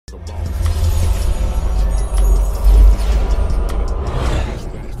Name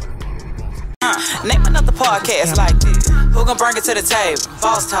another podcast like this. Who gon' bring it to the table?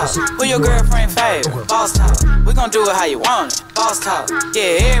 Boss talk. Who your girlfriend favorite? Boss talk. We gon' do it how you want it. Boss talk.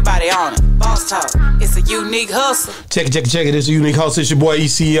 Yeah, everybody on it. Boss talk. It's a unique hustle. Check it. It's a unique hustle. It's your boy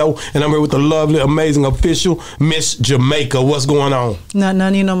ECO, and I'm here with the lovely, amazing, official Miss Jamaica. What's going on?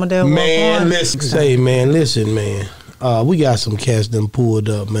 None, you know my dad. Man, listen, man. We got some cats done pulled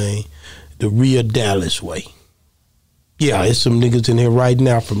up, man. The real Dallas way. Yeah, it's some niggas in here right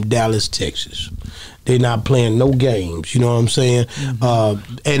now from Dallas, Texas. They not playing no games, you know what I'm saying?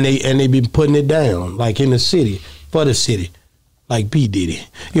 Mm-hmm. And they been putting it down, like in the city, for the city, like P. Diddy.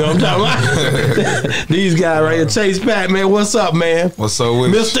 You know what I'm talking about? These guys right here. Chase Pat, man, what's up, man? What's up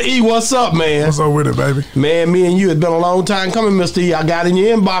with it? Mr. E, what's up, man? What's up with it, baby? Man, me and you, it's been a long time coming, Mr. E. I got in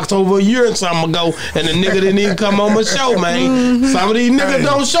your inbox over a year and something ago, and the nigga didn't even come on my show, man. Mm-hmm. Some of these niggas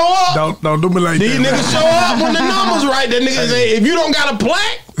don't show up. Don't do me like these that. These niggas show up when the numbers right. That nigga say, if you don't got a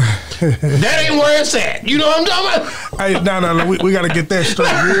plaque, that ain't where it's at. You know what I'm talking about? Hey, no, we got to get that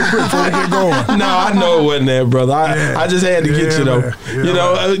straight real quick before we get going. No, I know it wasn't that, brother. I just had to get you, though. Yeah, you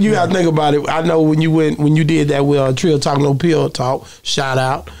know, you got to think about it. I know when you did that with Trill Talk No Pill Talk, shout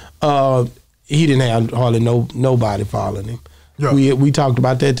out, he didn't have hardly nobody following him. Yeah. We talked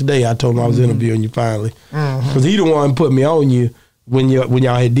about that today. I told him I was interviewing you finally. Because he the one who put me on you when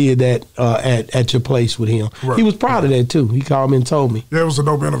y'all had did that at your place with him. Right. He was proud of that too. He called me and told me. Yeah, it was a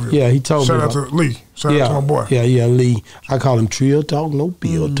dope interview. Yeah, he told me. Shout out to Lee. Shout out to my boy. Yeah, Lee. I call him Trill Talk No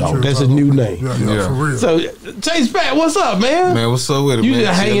Pill Talk. That's his new name. Yeah, for real. So Chase Pat, what's up, man? Man, what's up with it, you man? You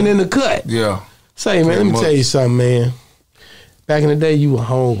just hanging in the cut. Yeah. Say, man, let me tell you something, man. Back in the day, you were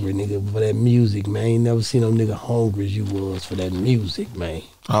hungry, nigga, for that music, man. You never seen no nigga hungry as you was for that music, man.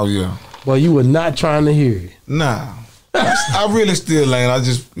 Oh, yeah. Well, you were not trying to hear it. Nah. I really still ain't. I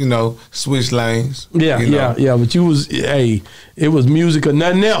just, switch lanes. Yeah, but you was, it was music or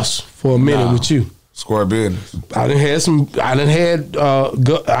nothing else for a minute with you. Square business. I had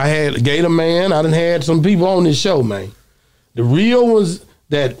Gator Man. I done had some people on this show, man. The real ones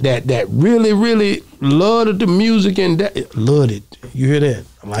that really, really loved the music and loved it. You hear that?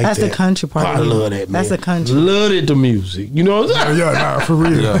 I like That's that. the country part. I love that, man. That's the country. Loved the music. You know what I'm saying? Yeah, for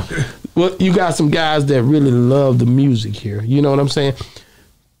real. Yeah. Well, you got some guys that really love the music here. You know what I'm saying?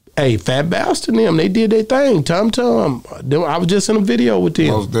 Hey, Fat Bastard and them, they did their thing. Tom. I was just in a video with them.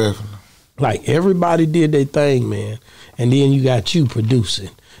 Most definitely. Like, everybody did their thing, man. And then you got you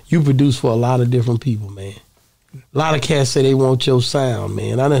producing. You produce for a lot of different people, man. A lot of cats say they want your sound,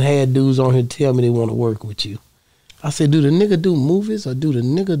 man. I done had dudes on here tell me they want to work with you. I said, do the nigga do movies or do the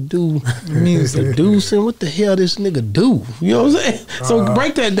nigga do music? Producing? What the hell this nigga do? You know what I'm saying? So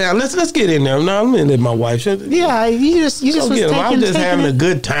break that down. Let's get in there. Now I'm gonna let my wife. Yeah, you just was taking, I'm just having a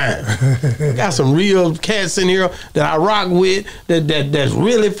good time. Got some real cats in here that I rock with that's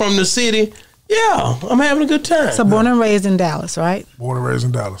really from the city. Yeah, I'm having a good time. So born and raised in Dallas, right? Born and raised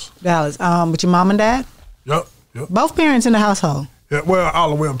in Dallas. Dallas. With your mom and dad? Yep. Both parents in the household? Yeah, well, all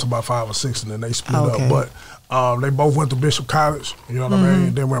the way up to about 5 or 6, and then they split up. But they both went to Bishop College, you know what I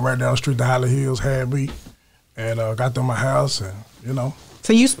mean? Then went right down the street to Holly Hills, had me, and got them a house, and,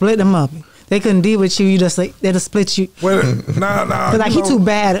 So you split them up. They couldn't deal with you. They just split you. Well, nah. Like, he too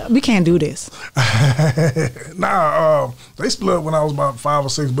bad. We can't do this. They split up when I was about 5 or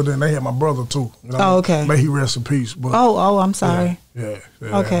 6, but then they had my brother, too. You know okay. May he rest in peace. But, I'm sorry. Yeah,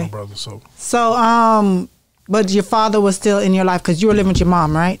 okay. My brother, so. So, but your father was still in your life because you were living with your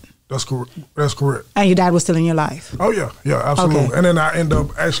mom, right? That's correct. And your dad was still in your life? Oh, yeah, absolutely. Okay. And then I ended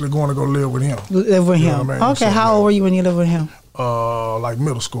up actually going to go live with him. Live with him. I mean? Okay, so, how old were you when you lived with him? Like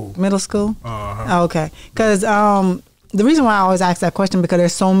middle school. Middle school? Uh-huh. Okay. Because the reason why I always ask that question, because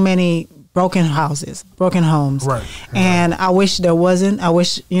there's so many broken houses, broken homes. Right. And I wish there wasn't. I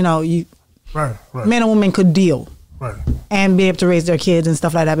wish, right. men and women could deal. Right. And be able to raise their kids and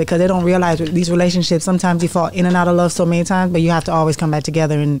stuff like that, because they don't realize with these relationships, sometimes you fall in and out of love so many times, but you have to always come back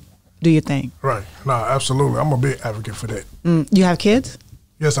together and do your thing. Right. No, absolutely. I'm a big advocate for that. You have kids?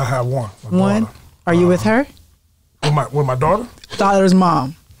 Yes, I have one. One? Daughter. Are you with her? With my daughter? Daughter's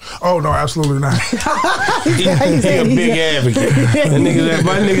mom. Oh, no, absolutely not. He a big advocate.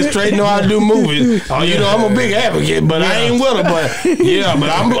 My niggas straight know how to do movies. Oh, I'm a big advocate, but I ain't with her. But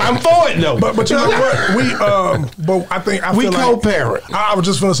I'm for it though. But you know what? We co-parent. I was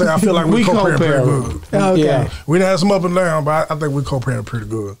just gonna say I feel like we co-parent pretty good. Okay. Yeah. We done had some up and down, but I think we co-parent pretty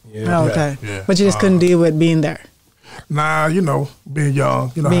good. Yeah. Okay. Yeah. But you just couldn't deal with being there. Nah, being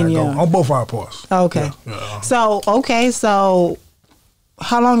young, being how it go on both our parts. Okay. Yeah. So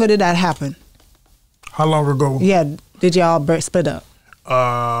how long ago did that happen? How long ago? Yeah, did y'all split up?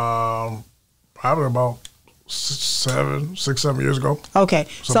 Probably about 6, 7 years ago. Okay,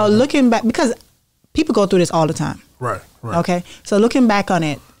 so like looking back, because people go through this all the time. Right. Okay, so looking back on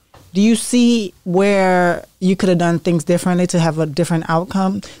it, do you see where you could have done things differently to have a different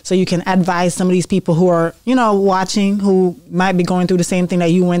outcome? So you can advise some of these people who are, watching, who might be going through the same thing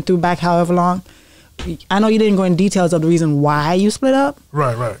that you went through back however long. I know you didn't go in details of the reason why you split up.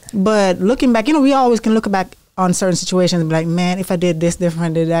 Right. But looking back, we always can look back on certain situations and be like, man, if I did this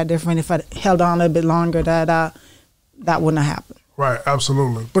different, did that different, if I held on a little bit longer, that wouldn't have happened. Right,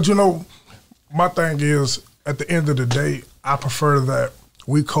 absolutely. But my thing is, at the end of the day, I prefer that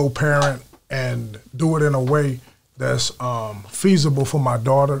we co-parent and do it in a way that's feasible for my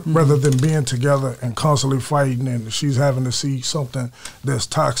daughter, rather than being together and constantly fighting and she's having to see something that's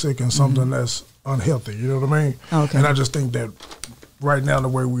toxic and something that's unhealthy. You know what I mean? Okay. And I just think that right now, the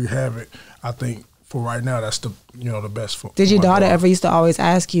way we have it, I think for right now, that's the the best for. Did your daughter ever used to always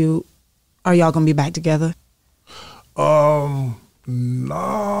ask you, "Are y'all gonna be back together?" No,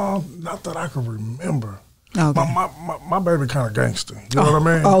 not that I can remember. Okay. My baby kind of gangster. You know what I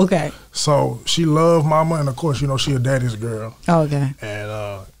mean? Oh, okay. So she loved mama, and of course, she a daddy's girl. Okay.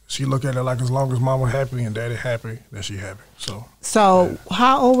 And she look at it like, as long as mama happy and daddy happy, then she happy. So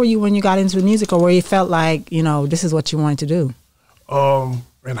how old were you when you got into the music, or where you felt like, this is what you wanted to do?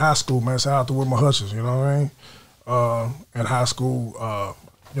 In high school, man, shout out to Whitmer Hutchins, you know what I mean? In high school, I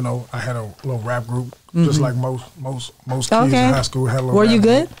had a little rap group, just like most kids in high school had a little Were rap you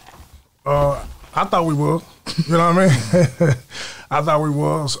good? Group. I thought we was, you know what I mean? I thought we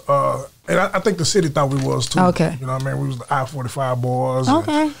was, and I think the city thought we was too. Okay. You know what I mean? We was the I-45 boys.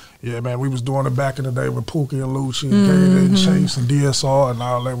 Okay. And, yeah, man, we was doing it back in the day with Pookie and Lucci and Gator and Chase and DSR and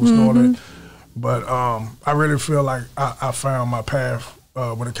all that was doing it. But I really feel like I found my path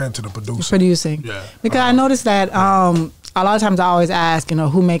when it came to the producing. Yeah. Because I noticed that a lot of times I always ask,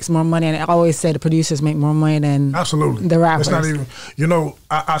 who makes more money, and I always say the producers make more money than absolutely the rappers. It's not even,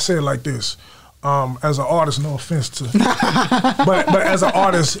 I say it like this. As an artist, no offense to, but as an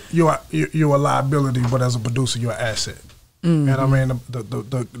artist, you're a liability, but as a producer, you're an asset. And I mean,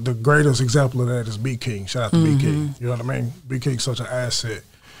 the greatest example of that is B King. Shout out to B King. You know what I mean? B King's such an asset,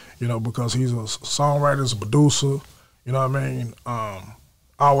 because he's a songwriter, he's a producer. You know what I mean?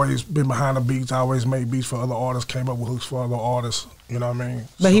 Always been behind the beats. Always made beats for other artists. Came up with hooks for other artists. You know what I mean?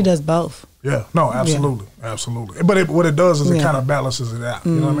 But he does both. Yeah, no, absolutely, absolutely. But what it does is it kind of balances it out.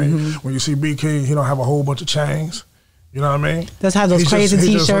 You know what I mean? When you see B King, he don't have a whole bunch of chains. You know what I mean? Does have those crazy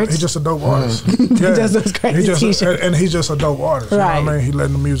T-shirts. He's just a dope artist. He does those crazy T-shirts. And he's just a dope artist. Right. You know what I mean? He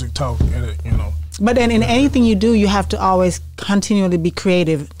letting the music talk. But then in anything you do, you have to always continually be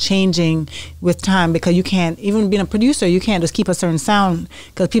creative, changing with time, because you can't, even being a producer, you can't just keep a certain sound,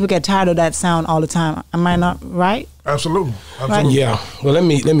 because people get tired of that sound all the time. Am I not right? Absolutely. Yeah. Well, let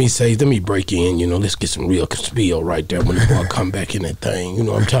me break in. Let's get some real spiel right there when the boy come back in that thing. You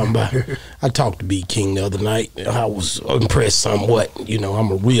know what I'm talking about? I talked to B King the other night. I was impressed somewhat.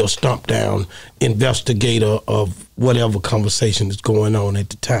 I'm a real stump down investigator of whatever conversation is going on at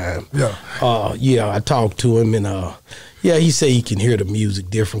the time. Yeah. I talked to him, and he said he can hear the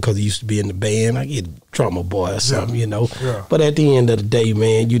music different because he used to be in the band. I get drummer boy or something, Yeah. But at the end of the day,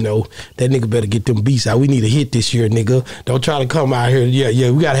 man, that nigga better get them beats out. We need a hit this year, nigga. Don't try to come out here.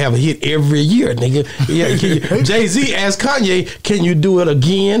 Yeah, we got to have a hit every year, nigga. Yeah, Jay-Z asked Kanye, can you do it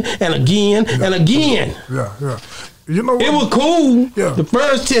again and again and again? Yeah. You know what? It was cool. Yeah. The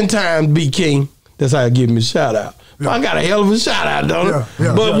first 10 times, B King, that's how I give him a shout out. Yeah. I got a hell of a shout out, don't I?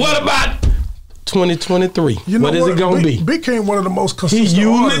 Yeah. But what about 2023? What is it going to be? B King one of the most He consistent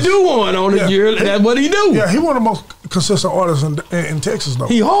usually artists. do one on a year. That's what he do. Yeah, he one of the most consistent artists in Texas, though.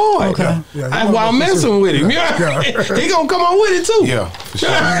 He hard. Okay. Yeah, That's why I'm messing with him. Yeah. He gonna come on with it too. Yeah, for sure.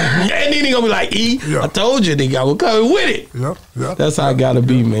 And then he gonna be like, Yeah. I told you, nigga, I was coming with it. Yeah. That's how I gotta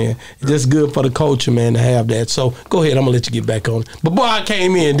be, man. It's just good for the culture, man, to have that. So go ahead, I'm gonna let you get back on it. But boy, I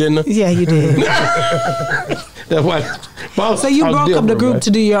came in, didn't I? Yeah, you did. That's why. So you broke up the group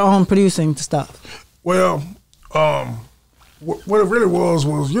to do your own producing stuff. Well, what it really was,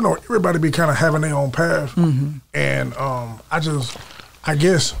 everybody be kind of having their own path. And I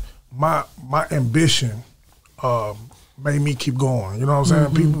guess my ambition made me keep going. You know what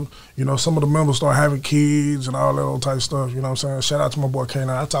I'm saying? People, some of the members start having kids and all that old type stuff. You know what I'm saying? Shout out to my boy K9.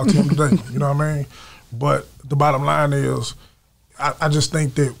 I talked to him today. You know what I mean? But the bottom line is, I just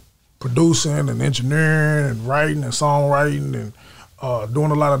think that producing and engineering and writing and songwriting and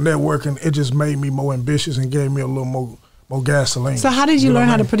doing a lot of networking, it just made me more ambitious and gave me a little more gasoline. So how did you learn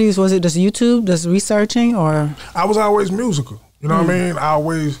how to produce? Was it just YouTube, just researching, or? I was always musical. You know what I mean? I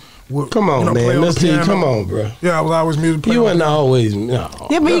always Come on, man. Let's see. Come on, bro. Yeah, I was always music player. You weren't always no.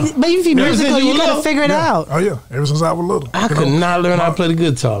 Yeah, but if you're musical, you gotta figure it out. Oh yeah, ever since I was little. I could not learn how to play the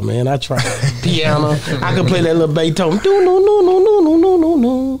guitar, man. I tried piano. I could play that little Beethoven.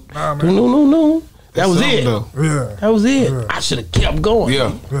 No. That was it. Yeah, that was it. Yeah. I should have kept going.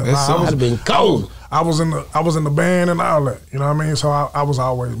 Yeah, I'd have been cold. I was in the band and all that. You know what I mean? So I was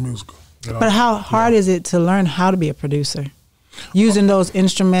always musical. You know? But how hard is it to learn how to be a producer? Using those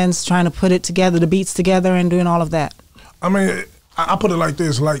instruments, trying to put it together, the beats together, and doing all of that. I mean, I put it like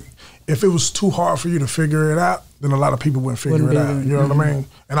this: like, if it was too hard for you to figure it out, then a lot of people wouldn't figure it out. You know what I mean?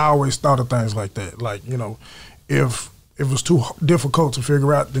 And I always thought of things like that. Like, you know, if it was too difficult to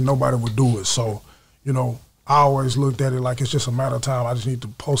figure out, then nobody would do it. So, you know, I always looked at it like it's just a matter of time. I just need to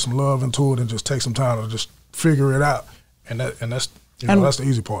pour some love into it and just take some time to just figure it out. And that's that's the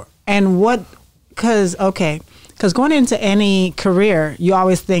easy part. And what? Because going into any career, you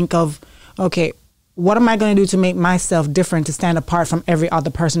always think of, okay, what am I going to do to make myself different, to stand apart from every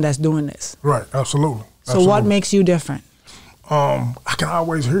other person that's doing this? Right, absolutely. So what makes you different? I can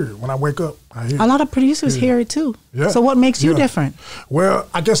always hear it. When I wake up, I hear it. A lot of producers hear it too. Yeah. So what makes you different? Well,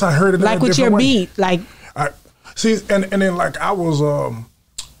 I guess I heard it like in a with different your way. beat, like. See, and then like I was,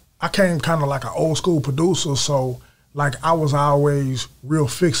 I came kind of like an old school producer, so like I was always real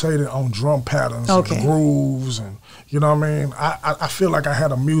fixated on drum patterns and grooves, and you know what I mean. I feel like I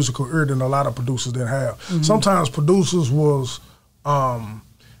had a musical ear that a lot of producers didn't have. Mm-hmm. Sometimes producers was,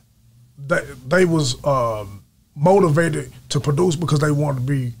 they was motivated to produce because they wanted to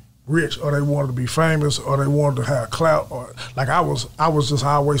be rich, or they wanted to be famous, or they wanted to have clout, or like I was just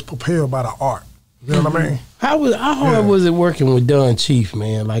always propelled by the art. You know what I mean? How hard was it working with Don Chief,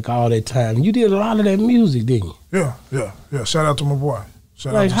 man? Like all that time, you did a lot of that music, didn't you? Yeah. Shout out to my boy.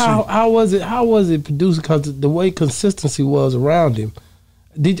 Shout out to how was it produced? Because the way consistency was around him,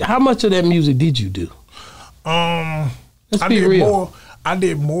 how much of that music did you do? Let's be real. I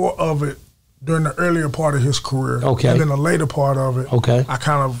did more of it during the earlier part of his career. Okay. And then the later part of it, I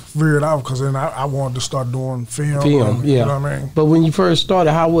kind of veered off because then I wanted to start doing film. You know what I mean? But when you first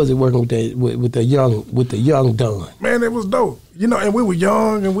started, how was it working with the young Don? Man, it was dope. You know, and we were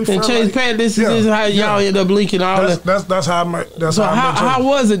young and we and Chase Pat, this is how y'all end up leaking all that. That's how I met. How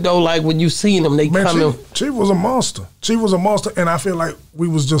was it though? Like when you seen them, coming. She was a monster. She was a monster, and I feel like we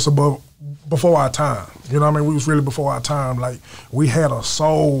was just before our time. You know what I mean? We was really before our time. Like we had a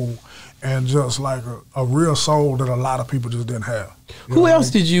soul. And just like a real soul that a lot of people just didn't have. Who else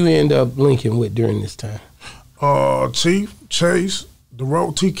did you end up linking with during this time? Chief, Chase, the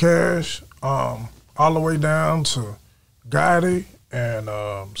Road T Cash, all the way down to Gotti and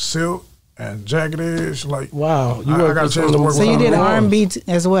Silk and Jagged Edge. Like, wow, I got a chance to work with. So you did R&B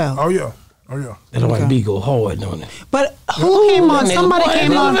as well? Oh yeah. That R&B go hard on it. But who came on? Somebody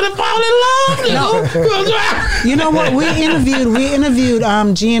came on. No. You know what? We interviewed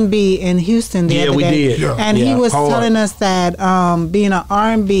GMB in Houston the other day. We did. And he was telling us that being an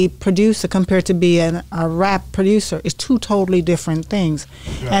R&B producer compared to being a rap producer is two totally different things.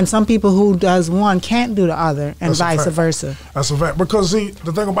 Yeah. And some people who does one can't do the other, and vice versa. That's a fact. Because see,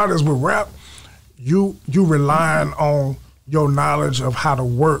 the thing about it is with rap, you relying on your knowledge of how to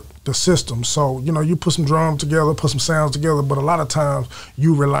work the system. So, you know, you put some drums together, put some sounds together, but a lot of times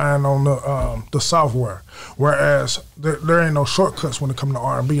you relying on the software. Whereas there ain't no shortcuts when it comes to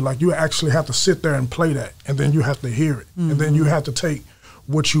R&B. Like you actually have to sit there and play that, and then you have to hear it. Mm-hmm. And then you have to take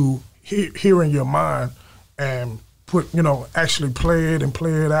what you hear in your mind and actually play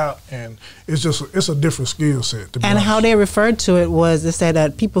it out, and it's a different skill set. And how they referred to it was, they said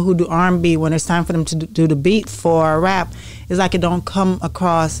that people who do R&B, when it's time for them to do the beat for rap, it's like it don't come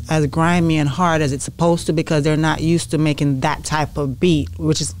across as grimy and hard as it's supposed to, because they're not used to making that type of beat,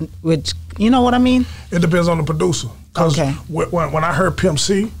 which you know what I mean? It depends on the producer. Because when I heard Pimp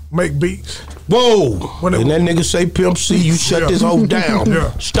C make beats, whoa! When that nigga say Pimp C, you shut this whole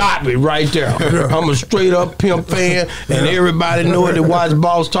down. Stop it right there. I'm a straight up Pimp fan, and everybody know it. That watch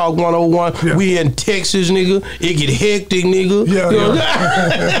Boss Talk 101. We in Texas, nigga. It get hectic, nigga.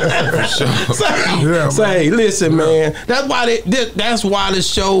 Say, listen, man. That's why the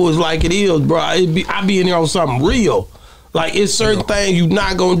show is like it is, bro. I be in here on something real. Like it's certain things you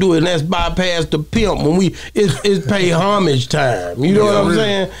not gonna do, and that's bypass the pimp when it's pay homage time. You know what I'm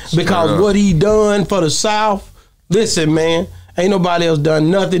saying? Because what he done for the South, listen, man, ain't nobody else done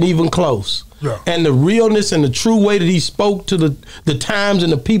nothing even close. Yeah. And the realness and the true way that he spoke to the times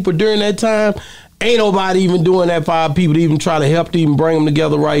and the people during that time, ain't nobody even doing that for our people to even try to help to even bring them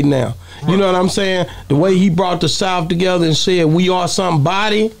together right now. Right. You know what I'm saying? The way he brought the South together and said we are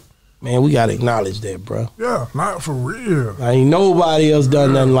somebody. Man, we gotta acknowledge that, bro. Yeah, not for real. Ain't nobody else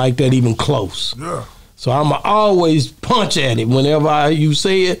done nothing like that, even close. Yeah. So I'ma always punch at it whenever you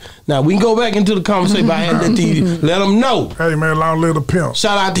say it. Now we can go back into the conversation, but I had to let them know. Hey man, long live the pimp.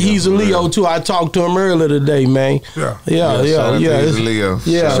 Shout out to He's a Leo too. I talked to him earlier today, man. Yeah. Yeah. Shout out to He's a Leo.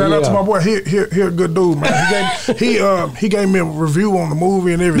 Yeah. Shout out to my boy. He a good dude, man. He gave me a review on the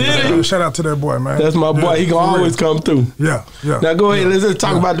movie and everything. Shout out to that boy, man. That's my boy. He gonna always come through. Yeah. Now go ahead. Let's just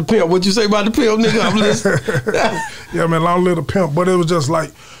talk about the pimp. What you say about the pimp, nigga? I'm listening. Yeah, man. Long live the pimp. But it was just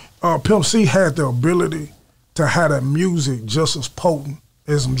like Pimp C had the ability to have that music just as potent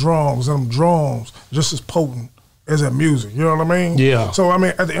as them drums, and them drums just as potent as that music. You know what I mean? Yeah. So I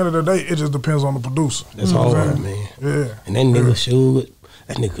mean, at the end of the day, it just depends on the producer. That's hard, man. Yeah. And that nigga should.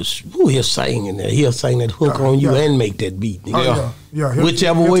 That nigga, he'll sing in there. He'll sing that hook on you and make that beat, nigga. Yeah.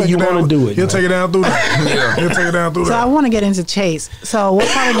 Whichever way you want to do it. He'll take it down through that. He'll take it down through So that. I want to get into Chase. So what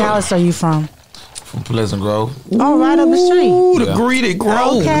part of Dallas are you from? From Pleasant Grove. Oh, right up the street. Ooh, the greedy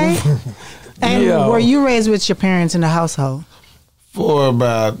grove. Okay. And Yeah. were you raised with your parents in the household? For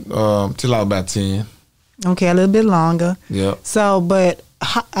about, till I was about 10. Okay, a little bit longer. Yep. So, but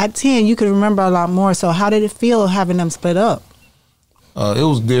at 10, you could remember a lot more. So how did it feel having them split up? It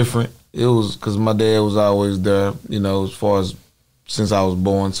was different. It was because my dad was always there, as far as since I was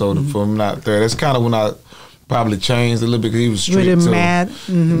born. So for him not there, that's kind of when I probably changed a little bit because he was strict. Really too. mad?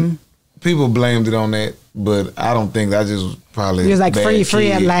 Mm-hmm. People blamed it on that, but I don't think I just was probably. He was like bad free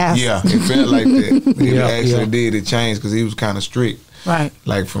kid. at last. Yeah, it felt like that. He Yeah, actually yeah. did. It changed because he was kind of strict. Right.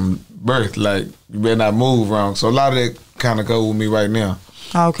 Like from birth, like you better not move wrong. So a lot of that kind of go with me right now.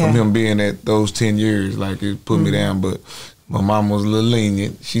 Okay. From him being at those 10 years, like it put me down. But my mom was a little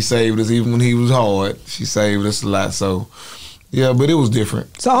lenient. She saved us even when he was hard. She saved us a lot. So yeah, but it was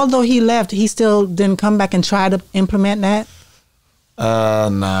different. So although he left, he still didn't come back and try to implement that?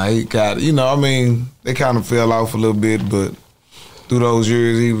 Nah, he got, they kind of fell off a little bit, but through those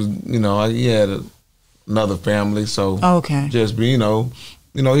years, he was, he had another family, so Okay. just be,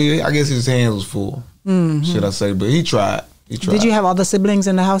 I guess his hands was full, should I say, but he tried. Did you have other siblings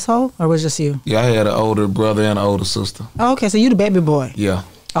in the household, or was it just you? Yeah, I had an older brother and an older sister. Okay, so you the baby boy. Yeah.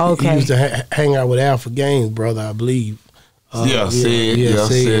 Okay. He used to hang out with Alpha Gaines, brother, I believe.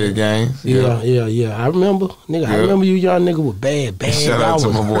 Said gang. Yeah. I remember, nigga. I remember you young nigga with bad. Shout out to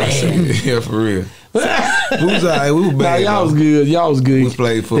my boy. Yeah, for real. We was alright. We were bad. Y'all was good. We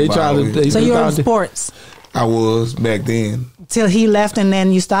played football. So you were in sports I was back then. till he left, and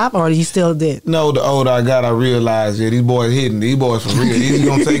then you stopped, or you still did? No, the older I got, I realized, these boys hitting. These boys for real. These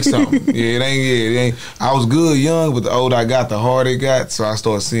gonna take something. It ain't. I was good young, but the older I got, the harder it got. So I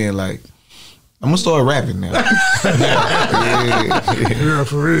started seeing like, I'm gonna start rapping now. Yeah,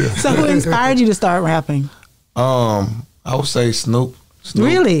 for real. So who inspired you to start rapping? I would say Snoop.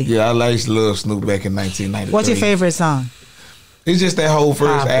 Really? Yeah, I used to love Snoop back in 1993. What's your favorite song? It's just that whole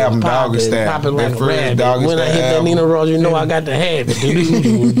first album, Doggy Style. Poppin' That like a first rabbit. Doggy When I Style hit that album. Nina Rose, you know I got to have it.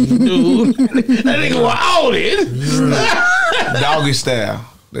 Dude. That nigga was all in. Doggy Style.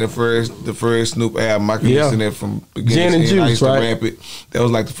 The first Snoop album. I could Yeah. listen to that from beginning Gin and to end. I Juice, used to right? rap it. That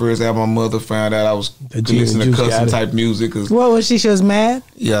was like the first album my mother found out I was The Gin and listening to Juice got cussing it. type music. Cause What was she was mad?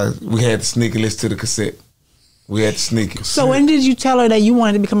 yeah, we had to sneak and listen to the cassette. We had to sneak it. So when did you tell her that you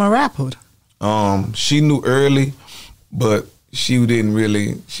wanted to become a rapper? She knew early, but she didn't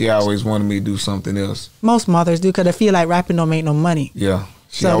really. She always wanted me to do something else. Most mothers do, because they feel like rapping don't make no money. Yeah.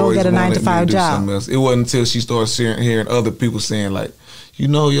 She So go always get a wanted 9 to 5 me to do job. something else. It wasn't until she started hearing other people saying like,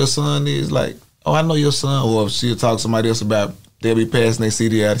 your son is like, oh, I know your son. Or if she'll talk to somebody else about, they'll be passing their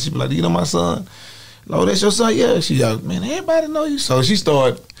CD out. She'll be like, you know my son? Oh, that's your son? Yeah. She like, man, everybody know you. So she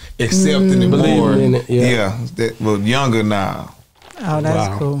started accepting it more. Believing in it, yeah. But younger now. Oh, that's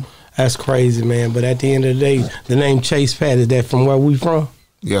Wow. cool. That's crazy, man. But at the end of the day, the name Chase Pat, is that from where we from?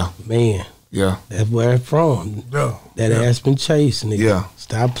 Yeah. Man, Yeah. that's where it's from. Yeah. That ass been chasing, nigga. Yeah.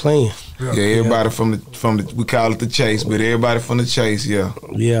 Stop playing. Yeah, everybody from the we call it the chase, but everybody from the chase, yeah.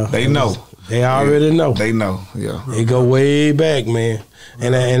 Yeah. They know. They already know. They know, yeah. They go way back, man.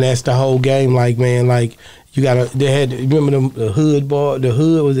 And that's the whole game. Like, man, like you gotta. They had. Remember the hood boy? The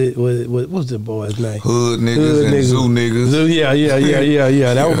hood what was the boy's name? Hood niggas and zoo niggas. Zoo,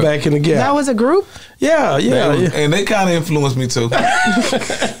 yeah. That was back in the gap. That was a group? yeah. And they kind of influenced me too.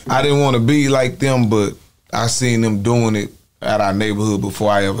 I didn't want to be like them, but I seen them doing it at our neighborhood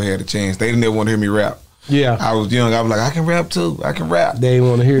before I ever had a chance. They didn't ever want to hear me rap. Yeah. I was young. I was like, I can rap too. I can rap. They didn't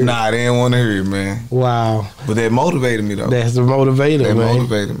want to hear it. Nah, they didn't want to hear it, man. Wow. But that motivated me though. That's the motivator, That man.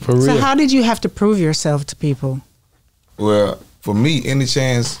 motivated me. For real. So how did you have to prove yourself to people? Well, for me, any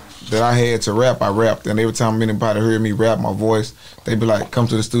chance that I had to rap, I rapped. And every time anybody heard me rap my voice, they'd be like, come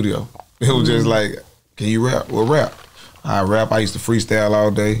to the studio. It was just like, can you rap? Well, rap. I rap. I used to freestyle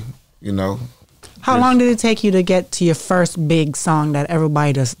all day, you know. How long did it take you to get to your first big song that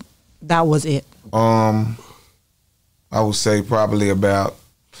everybody does? That was it. I would say probably about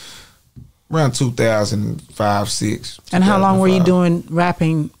around 2005, 6. And how long were you doing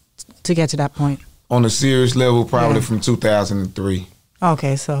rapping to get to that point? On a serious level, probably from 2003.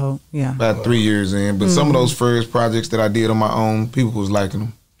 Okay, so yeah. About 3 years in. But some of those first projects that I did on my own, people was liking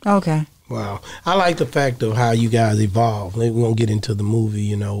them. Okay. Wow. I like the fact of how you guys evolved. We're going to get into the movie,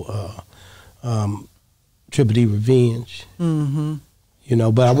 you know, Triple D Revenge. Mm-hmm. You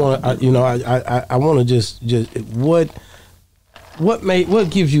know, but I want to just what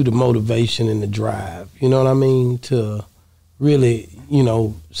gives you the motivation and the drive? You know what I mean? To really, you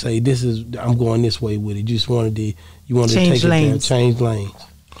know, say I'm going this way with it. You want to change take lanes. Change lanes,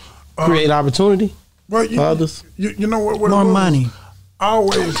 create opportunity for others. You know what? More money. I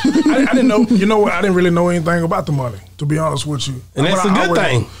didn't know. You know what? I didn't really know anything about the money, to be honest with you. And that's a good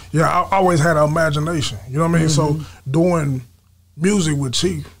thing. Yeah, I always had an imagination. You know what I mean? So doing music with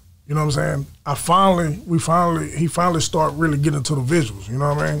Chief, you know what I'm saying? He finally started really getting into the visuals. You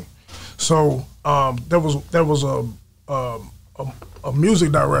know what I mean? So there was a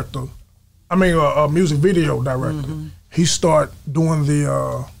music director. I mean a music video director. Mm-hmm. He started doing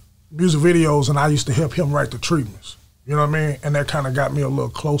the music videos, and I used to help him write the treatments. You know what I mean? And that kind of got me a little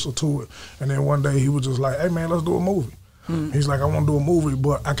closer to it. And then one day he was just like, hey, man, let's do a movie. Mm. He's like, I want to do a movie,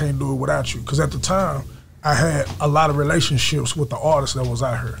 but I can't do it without you. Because at the time, I had a lot of relationships with the artists that was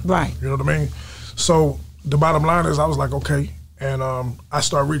out here. Right. You know what I mean? So the bottom line is I was like, okay. And I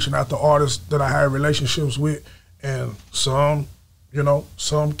started reaching out to artists that I had relationships with. And some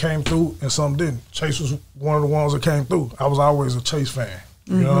came through and some didn't. Chase was one of the ones that came through. I was always a Chase fan.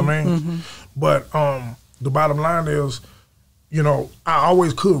 You know what I mean? Mm-hmm. But the bottom line is, you know, I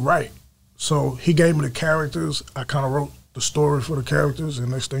always could write. So he gave me the characters. I kind of wrote the story for the characters. And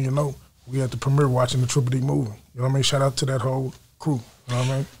next thing you know, we had the premiere watching the Triple D movie. You know what I mean? Shout out to that whole crew. You know what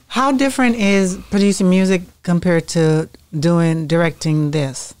I mean? How different is producing music compared to directing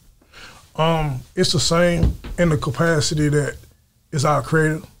this? It's the same in the capacity that it's our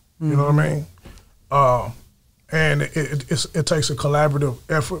creative. You know what I mean? And it takes a collaborative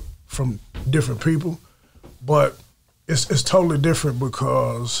effort from different people. But it's totally different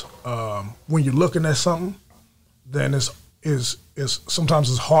because when you're looking at something, then it's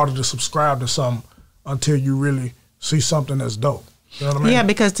sometimes it's harder to subscribe to something until you really see something that's dope. You know what I mean? Yeah,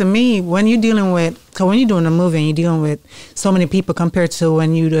 because to me, when you're doing a movie and you're dealing with so many people compared to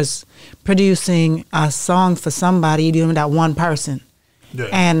when you just producing a song for somebody, you're dealing with that one person. Yeah.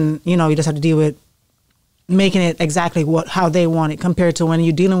 And, you know, you just have to deal with making it exactly how they want it compared to when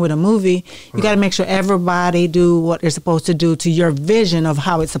you're dealing with a movie. You got to make sure everybody do what they're supposed to do to your vision of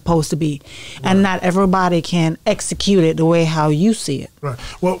how it's supposed to be. Right. And not everybody can execute it the way how you see it. Right.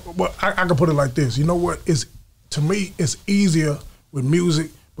 Well I can put it like this. You know what? To me, it's easier with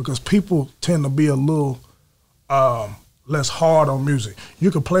music because people tend to be a little less hard on music. You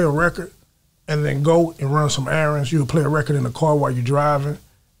can play a record and then go and run some errands. You can play a record in the car while you're driving.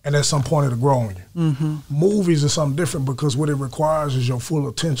 And at some point, it'll grow on you. Mm-hmm. Movies is something different because what it requires is your full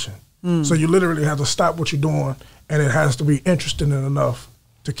attention. Mm. So you literally have to stop what you're doing, and it has to be interesting enough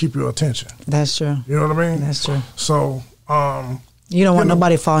to keep your attention. That's true. You know what I mean? That's true. So you don't want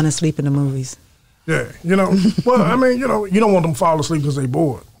nobody falling asleep in the movies. Yeah, you know. Well, I mean, you know, you don't want them to fall asleep because they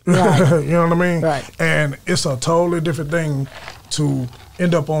bored. Right. You know what I mean? Right. And it's a totally different thing to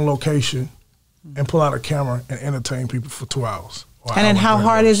end up on location and pull out a camera and entertain people for 2 hours. And then how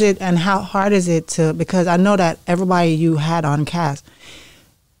hard is it? And how hard is it to? Because I know that everybody you had on cast,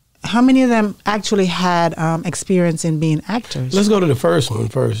 how many of them actually had experience in being actors? Let's go to the first one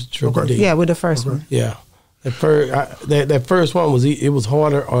first. Triple D. Yeah, with the first one. Yeah, that first one was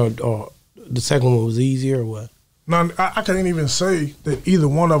harder, or the second one was easier, or what? No, I can't even say that either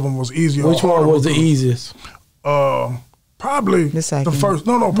one of them was easier. Which one was the easiest? Probably the second. The first.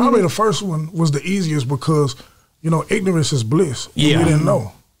 No, probably the first one was the easiest because. You know, ignorance is bliss. Yeah. We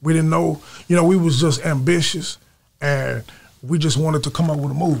didn't know. You know, we was just ambitious, and we just wanted to come up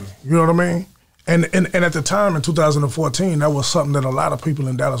with a movie. You know what I mean? And at the time in 2014, that was something that a lot of people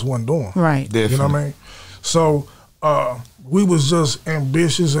in Dallas wasn't doing. Right. Definitely. You know what I mean? So we was just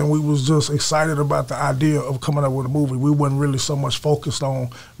ambitious, and we was just excited about the idea of coming up with a movie. We wasn't really so much focused on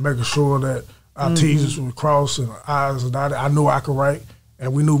making sure that our T's were crossed and our I's were dotted. I knew I could write.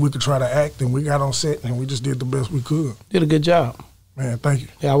 And we knew we could try to act, and we got on set, and we just did the best we could. Did a good job. Man, thank you.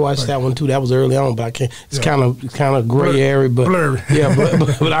 Yeah, I watched that one too. That was early on, but I can't. It's Yeah. kind of gray area, but Blurry. yeah,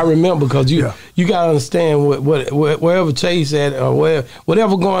 but I remember because you Yeah. you gotta understand wherever Chase at or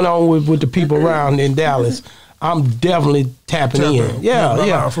whatever going on with the people around in Dallas. I'm definitely tapping in.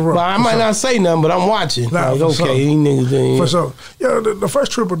 Yeah. For real. But I might not say nothing, but I'm watching. Nah, like, for okay, sure. these niggas in. For sure. Yeah, the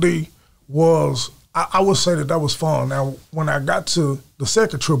first Triple D was, I would say that was fun. Now, when I got to the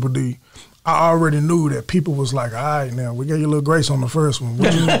second Triple D, I already knew that people was like, all right, now, we gave you a little grace on the first one.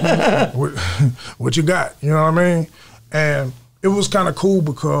 What you got? You know what I mean? And it was kind of cool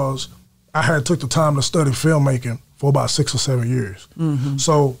because I had took the time to study filmmaking for about 6 or 7 years. Mm-hmm.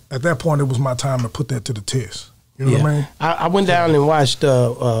 So at that point, it was my time to put that to the test. You know what I mean? I went down and watched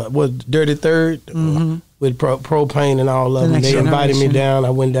Dirty Third with propane and all of The them. Next They invited me Generation. down.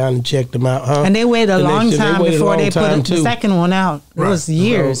 I went down and checked them out. Huh? And they waited a long time waited a before long they put time, the too. second one out. It was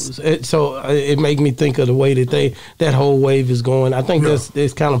years. So it made me think of the way that that whole wave is going. I think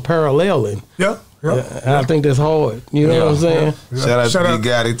it's kind of paralleling. Yeah. And I think that's hard. You know what I'm saying? Shout out to Big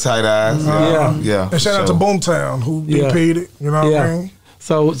Gotti, Tight Eyes. Yeah. And shout out to Boomtown, who DP'd it. You know what I mean?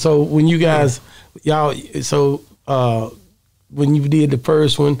 So when you guys, when you did the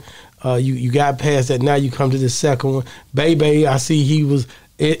first one, you got past that. Now you come to the second one. BayBay, I see he was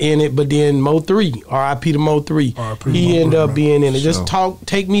in it, but then Mo3, R.I.P. to Mo3, he ended up being in it. Just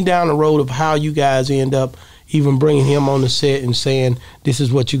take me down the road of how you guys end up even bringing him on the set and saying, this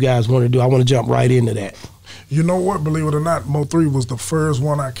is what you guys want to do. I want to jump right into that. You know what? Believe it or not, Mo3 was the first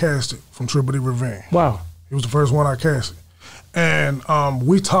one I casted from Triple D Revenge. Wow. He was the first one I casted. And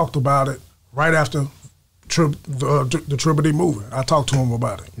we talked about it right after the Triple D movie. I talked to him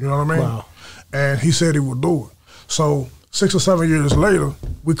about it. You know what I mean? Wow. And he said he would do it. So 6 or 7 years later,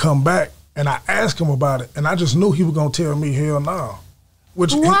 we come back, and I asked him about it, and I just knew he was going to tell me hell no.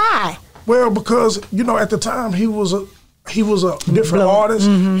 Why? Well, because, at the time, he was a different artist.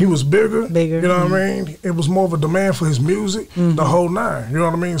 He was bigger. You know what I mean? It was more of a demand for his music, the whole nine. You know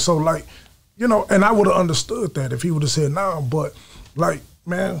what I mean? So, and I would have understood that if he would have said no. But,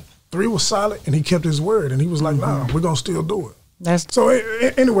 man, 3 was solid, and he kept his word. And he was like, nah, we're going to still do it. So,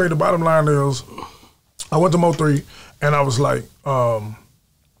 anyway, the bottom line is, I went to Mo3, and I was like, bro,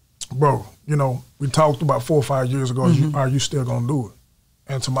 we talked about 4 or 5 years ago. Are you still going to do it?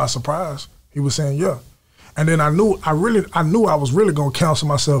 And to my surprise, he was saying, yeah. And then I knew I was really going to counsel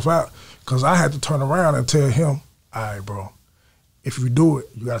myself out because I had to turn around and tell him, all right, bro, if you do it,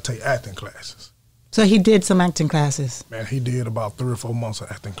 you got to take acting classes. So he did some acting classes? Man, he did about 3 or 4 months of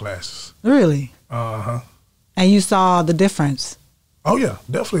acting classes. Really? Uh-huh. And you saw the difference? Oh, yeah,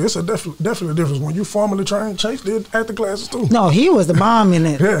 definitely. It's definitely a difference. When you formally trained, Chase did acting classes too. No, he was the bomb in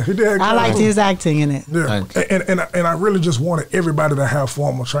it. Yeah, he did. I liked his acting in it. Yeah, and I really just wanted everybody to have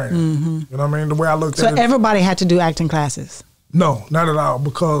formal training. You know what I mean? The way I looked at it. So everybody had to do acting classes? No, not at all.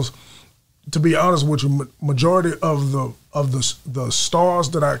 Because to be honest with you, majority of the stars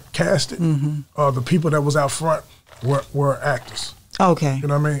that I casted, the people that was out front were actors. Okay. You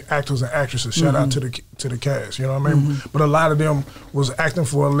know what I mean? Actors and actresses. Shout out to the cast. You know what I mean? But a lot of them was acting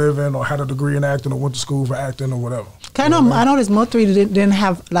for a living or had a degree in acting or went to school for acting or whatever. I noticed Mo3 didn't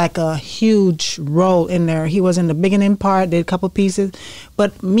have like a huge role in there. He was in the beginning part, did a couple pieces.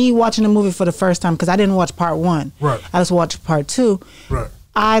 But me watching the movie for the first time, because I didn't watch part 1. Right. I just watched part 2. Right.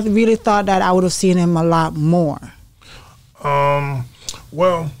 I really thought that I would have seen him a lot more.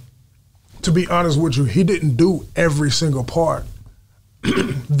 Well, to be honest with you, he didn't do every single part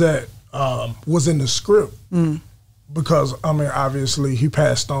that was in the script because, obviously he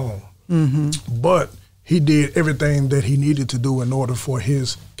passed on. But he did everything that he needed to do in order for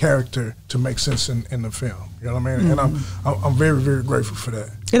his character to make sense in the film. You know what I mean? And I'm very, very grateful for that.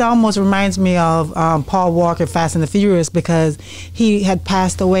 It almost reminds me of Paul Walker, Fast and the Furious, because he had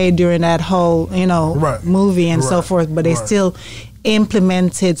passed away during that whole, movie and so forth, but they still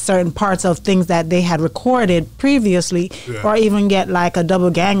implemented certain parts of things that they had recorded previously, or even get like a double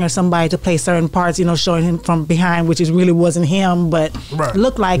gang or somebody to play certain parts, showing him from behind, which is really wasn't him, but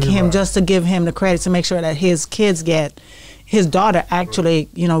looked like him, just to give him the credit to make sure that his kids his daughter actually,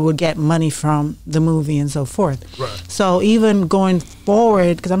 would get money from the movie and so forth. So even going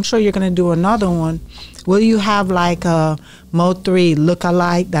forward, because I'm sure you're going to do another one, will you have like a Mo3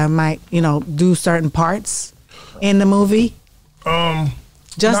 look-alike that might, do certain parts in the movie? I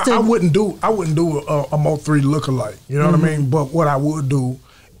wouldn't do a Mo3 lookalike. You know what I mean? But what I would do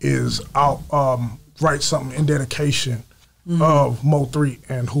is I'll write something in dedication of Mo3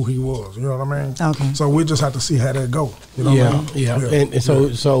 and who he was. You know what I mean? Okay. So we just have to see how that go. You know what I mean? Yeah. And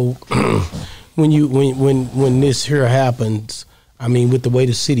so when this here happens, with the way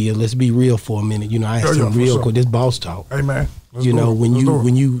the city is, let's be real for a minute. I asked him real quick. This boss talk. Hey man.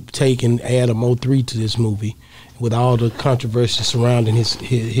 When you take and add a Mo3 to this movie, with all the controversy surrounding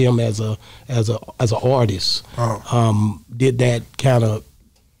him as an artist, did that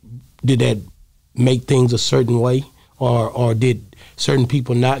make things a certain way, or did certain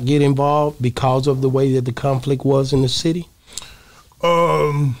people not get involved because of the way that the conflict was in the city?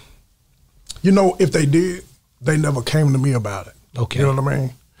 If they did, they never came to me about it. Okay. You know what I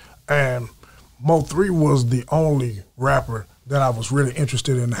mean? And Mo3 was the only rapper that I was really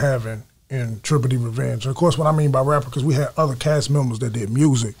interested in having in Triple D Revenge. And of course, what I mean by rapper, because we had other cast members that did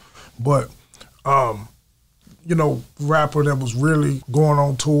music, but, rapper that was really going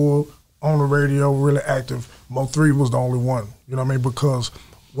on tour, on the radio, really active, Mo3 was the only one. You know what I mean? Because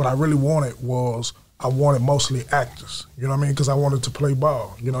what I really wanted was, I wanted mostly actors. You know what I mean? Because I wanted to play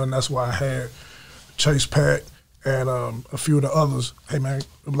ball. And that's why I had Chase Pat and a few of the others. Hey man,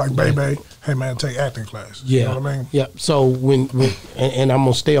 like BayBay. Hey man, take acting classes. Yeah. You know what I mean? Yeah. So when and I'm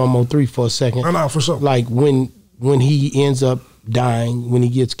gonna stay on Mo3 for a second. No, for sure. Like when he ends up dying, when he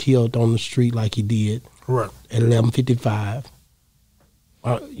gets killed on the street like he did, right, at 11:55.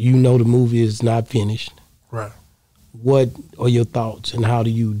 The movie is not finished. Right. What are your thoughts and how do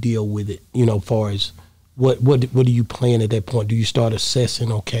you deal with it? Far as what do you plan at that point? Do you start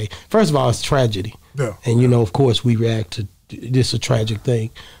assessing? Okay, first of all, it's tragedy. Yeah. And of course, we react to this a tragic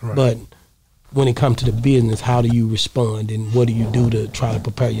thing. Right. But when it comes to the business, how do you respond and what do you do to try to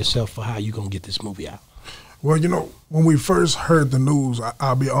prepare yourself for how you're gonna get this movie out? Well, when we first heard the news,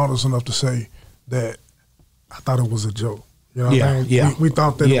 I'll be honest enough to say that I thought it was a joke. You know what I mean? Yeah. We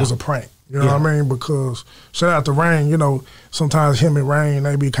thought that it was a prank. You know what I mean? Because shout out to Rain, sometimes him and Rain,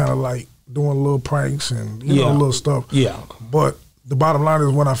 they be kind of like doing little pranks and, little stuff. Yeah. But the bottom line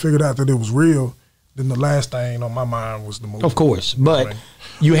is when I figured out that it was real, then the last thing on my mind was the movie. Of course. But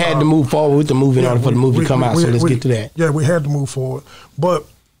you had to move forward with the movie in order for the movie to come out. So let's get to that. Yeah, we had to move forward. But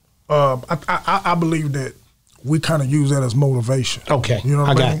I believe that we kind of use that as motivation. Okay. You know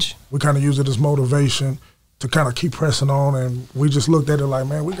what I mean? Got you. We kind of use it as motivation to kind of keep pressing on, and we just looked at it like,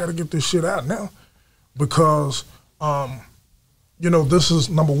 man, we got to get this shit out now, because, this is,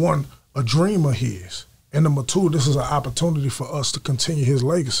 number one, a dream of his, and number two, this is an opportunity for us to continue his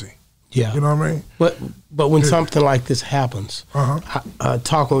legacy. Yeah, you know what I mean. But when something like this happens,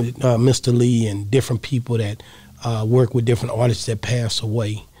 talking with Mr. Lee and different people that work with different artists that pass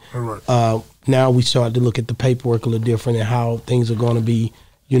away. Right. Now we start to look at the paperwork a little different and how things are going to be,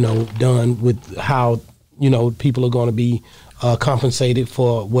 done with how. People are going to be compensated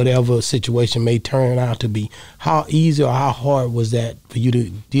for whatever situation may turn out to be. How easy or how hard was that for you to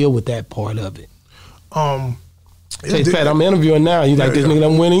deal with that part of it? Say, Pat, I'm interviewing now. He's like, this nigga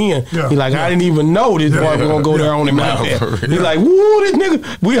done went in. Yeah, He's like, I didn't even know this boy was going to go there on him out there. He's like, woo, this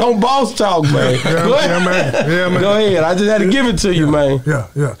nigga, we on boss talk, man. Go ahead. Man. Go ahead. I just had to give it to you, man.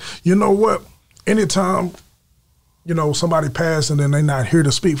 Yeah. You know what? Anytime, somebody passed and then they not here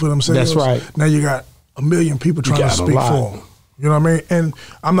to speak for themselves. That's right. Now you got a million people trying to speak for them. You know what I mean? And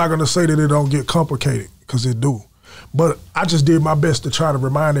I'm not going to say that it don't get complicated, because it do. But I just did my best to try to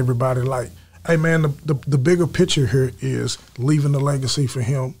remind everybody, like, hey, man, the bigger picture here is leaving the legacy for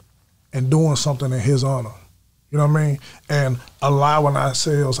him and doing something in his honor. You know what I mean? And allowing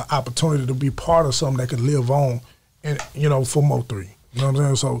ourselves an opportunity to be part of something that could live on, and for Mo3. You know what I'm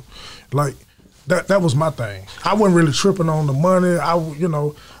saying? So, like, that was my thing. I wasn't really tripping on the money.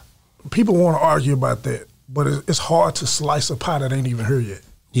 People want to argue about that, but it's hard to slice a pie that ain't even here yet.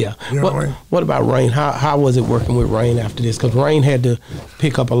 Yeah. You know what I mean? What about Rain? How was it working with Rain after this? Because Rain had to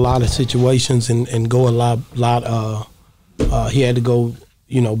pick up a lot of situations and go a lot. He had to go,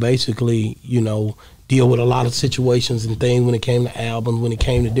 basically, deal with a lot of situations and things when it came to albums, when it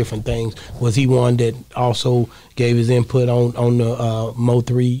came to different things. Was he one that also gave his input on the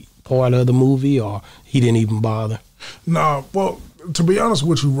Mo3 part of the movie, or he didn't even bother? No, well, to be honest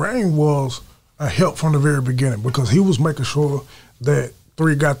with you, Rain was a help from the very beginning, because he was making sure that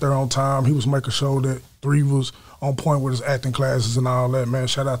 3 got there on time. He was making sure that 3 was on point with his acting classes and all that, man.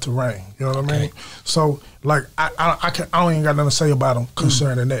 Shout out to Rain. You know what I mean? So, like, I don't even got nothing to say about him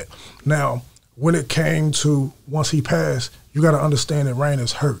concerning that. Now, when it came to once he passed, you got to understand that Rain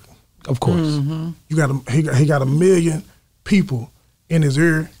is hurt. Of course. Mm-hmm. He got a million people in his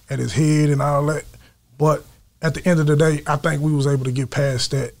ear, at his head and all that. But at the end of the day, I think we was able to get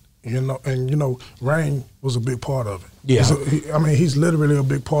past that, and Rain was a big part of it. Yeah. He's literally a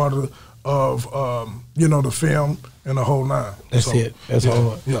big part of the film and the whole nine. That's it. That's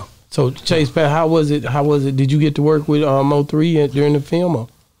hard. Yeah. So Chase, Pat, how was it? Did you get to work with Mo3 during the film, or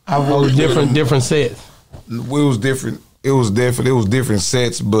different sets? It was different. It was different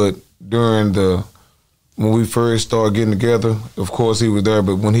sets, but during the when we first started getting together, of course he was there,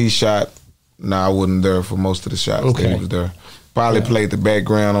 but when he shot, I wasn't there for most of the shots. Okay. That he was there. Probably played the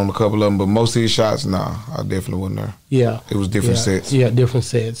background on a couple of them, but most of his shots, I definitely wasn't there. Yeah. It was different sets. Yeah, different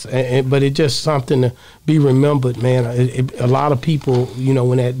sets. But it's just something to be remembered, man. A lot of people,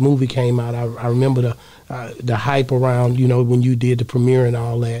 when that movie came out, I remember the hype around, when you did the premiere and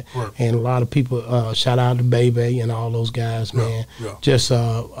all that. Right. And a lot of people, shout out to BayBay and all those guys, man. Yeah. Just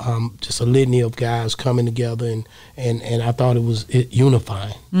a litany of guys coming together, and I thought it was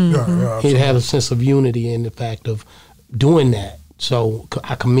unifying. Yeah, It had a sense of unity in the fact of doing that. So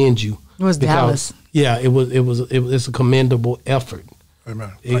I commend you. It was Dallas. Yeah, it's a commendable effort. Amen.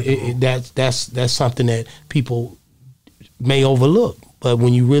 That's something that people may overlook, but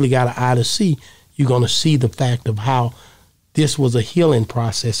when you really got an eye to see, you're going to see the fact of how this was a healing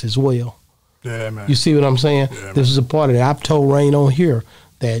process as well. Yeah, man. You see what I'm saying? Yeah, this is a part of it. I've told Rain on here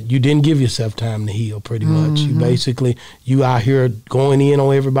that you didn't give yourself time to heal pretty much. You basically, you out here going in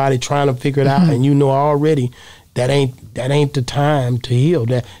on everybody, trying to figure it out, and you know already that ain't the time to heal.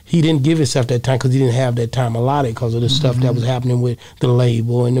 That he didn't give himself that time because he didn't have that time allotted because of the stuff that was happening with the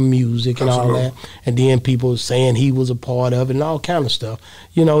label and the music and all that. And then people saying he was a part of it and all kind of stuff.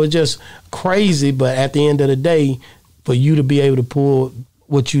 It's just crazy. But at the end of the day, for you to be able to pull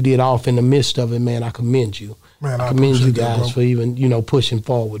what you did off in the midst of it, man, I commend you. Man, I commend you appreciate that, guys bro. for even pushing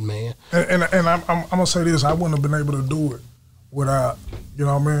forward, man. And I'm gonna say this: I wouldn't have been able to do it without,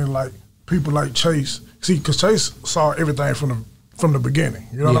 like people like Chase. See, because Chase saw everything from the beginning.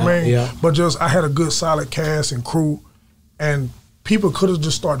 You know what I mean? Yeah. But just I had a good solid cast and crew, and people could have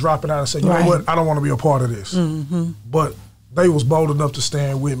just started dropping out and said, you know what, I don't want to be a part of this. But they was bold enough to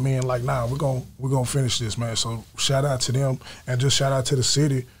stand with me and like, nah, we're gonna finish this, man. So shout out to them, and just shout out to the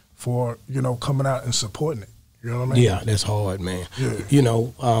city for coming out and supporting it. You know what I mean? Yeah, that's hard, man. Yeah.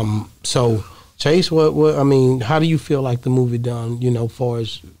 So Chase, what I mean, how do you feel like the movie done? Far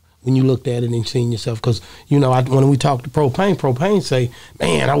as when you looked at it and seen yourself, because when we talked to Propane say,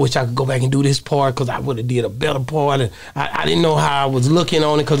 man, I wish I could go back and do this part because I would have did a better part, and I didn't know how I was looking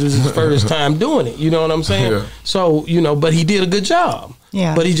on it because it was his first time doing it. You know what I'm saying? Yeah. So but he did a good job.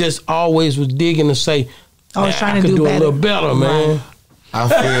 Yeah. But he just always was digging to say, I was trying to could do a better. little better, man. I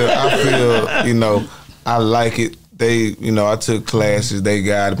feel, I like it. They, I took classes, they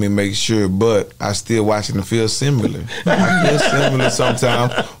guided me, make sure, but I still watching and feel similar. I feel similar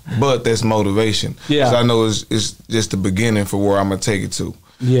sometimes, but that's motivation. Yeah. So I know it's just the beginning for where I'm going to take it to.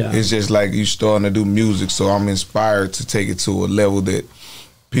 Yeah. It's just like you starting to do music, so I'm inspired to take it to a level that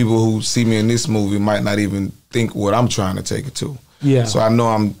people who see me in this movie might not even think what I'm trying to take it to. Yeah. So I know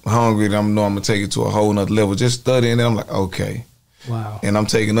I'm hungry, and I know I'm going to take it to a whole nother level. Just studying it, I'm like, okay. Wow. And I'm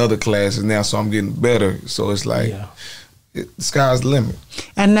taking other classes now, so I'm getting better. So it's like, the sky's the limit.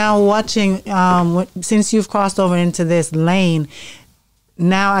 And now watching, since you've crossed over into this lane,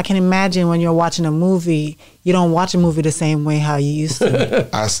 now I can imagine when you're watching a movie, you don't watch a movie the same way how you used to.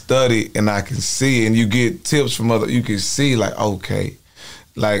 I study and I can see, and you get tips from you can see like, okay.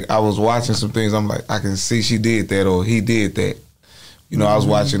 Like I was watching some things, I'm like, I can see she did that or he did that. I was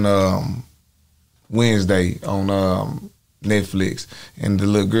watching Wednesday on Netflix, and the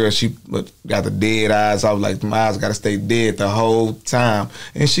little girl, she got the dead eyes. I was like, my eyes got to stay dead the whole time,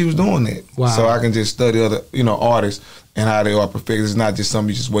 and she was doing that. Wow. So I can just study other, artists and how they are perfect. It's not just something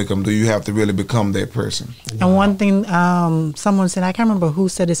you just wake up and do. You have to really become that person. And one thing someone said, I can't remember who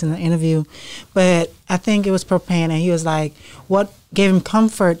said this in the interview, but I think it was Propane, and he was like, what gave him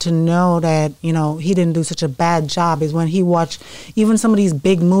comfort to know that, he didn't do such a bad job is when he watched even some of these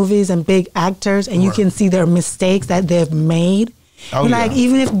big movies and big actors, and you can see their mistakes that they've made. Oh, like,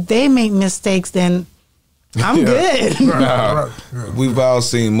 even if they make mistakes, then I'm good. Right. We've all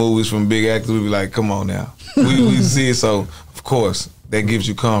seen movies from big actors. We be like, come on now. We see it, so of course that gives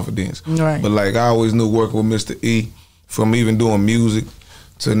you confidence. Right. But like I always knew working with Mr. E, from even doing music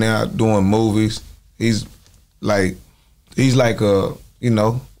to now doing movies, he's like a,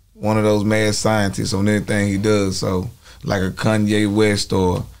 one of those mad scientists on anything he does. So like a Kanye West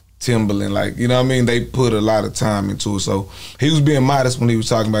or Timberland, like, you know what I mean? They put a lot of time into it. So he was being modest when he was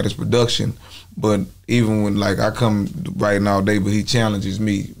talking about his production. But even when, like, I come writing all day, but he challenges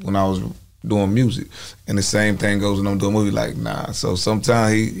me when I was doing music. And the same thing goes when I'm doing movies, like, nah. So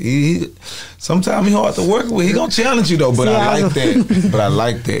sometimes sometimes he hard to work with. He gonna challenge you though, but I like that. But I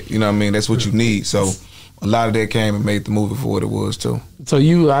like that. You know what I mean? That's what you need. So a lot of that came and made the movie for what it was too. So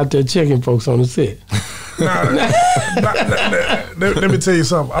you out there checking folks on the set? Let me tell you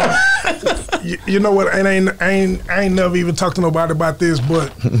something. You know what? I ain't never even talked to nobody about this,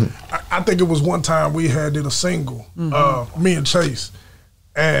 but I think it was one time we did a single, me and Chase,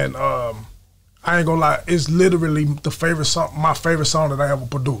 and I ain't gonna lie, it's literally my favorite song that I ever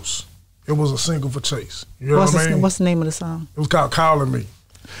produced. It was a single for Chase. You know what I mean? What's the name of the song? It was called Calling Me.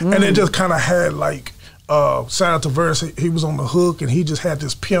 And it just kind of had like, shout out to Verse, he was on the hook and he just had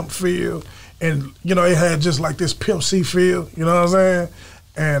this pimp feel. And, you know, it had just like this Pimp C feel, you know what I'm saying?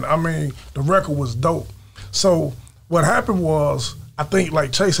 And I mean, the record was dope. So what happened was, I think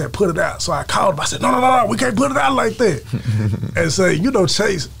like Chase had put it out. So I called him, I said, no, we can't put it out like that. And say, you know,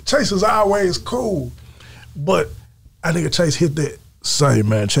 Chase is always cool. But I think Chase hit that, say,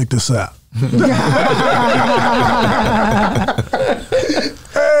 man, check this out.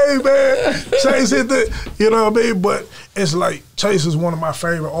 Hey, man, Chase hit that, you know what I mean? But it's like, Chase is one of my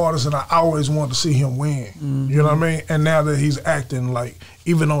favorite artists, and I always wanted to see him win. You know what I mean? And now that he's acting, like,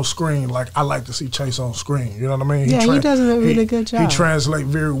 even on screen, like, I like to see Chase on screen. You know what I mean? Yeah, he does a really good job. He translates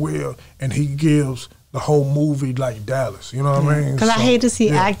very well, and he gives the whole movie like Dallas. You know what I mean? Because I hate to see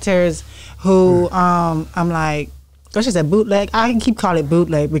actors who, I'm like, what she said, bootleg? I can keep calling it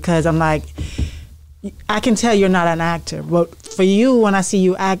bootleg because I'm like, I can tell you're not an actor, but for you, when I see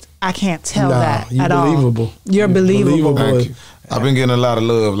you act, I can't tell that at all. You're believable. Thank you. I've been getting a lot of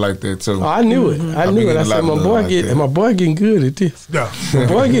love like that too. Oh, I knew it. I knew it. I said, my boy getting good at this. Yeah. My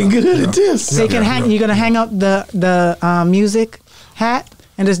boy getting good at this. So you're gonna hang up the music hat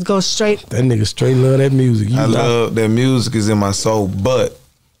and just go straight. That nigga straight love that music. I love that music is in my soul, but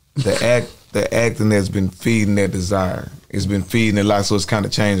the acting that's been feeding that desire. It's been feeding it a lot, so it's kind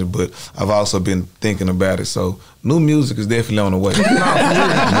of changing. But I've also been thinking about it. So new music is definitely on the way. New music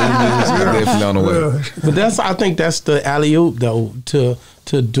is definitely on the way. But I think that's the alley-oop though to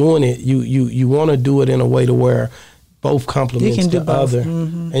doing it. You want to do it in a way to where both complements the other,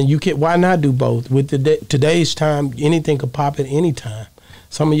 and you can. Why not do both? With today's time, anything could pop at any time.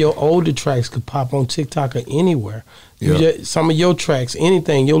 Some of your older tracks could pop on TikTok or anywhere. Yep. Some of your tracks,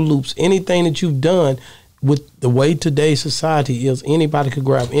 anything, your loops, anything that you've done. With the way today's society is, anybody could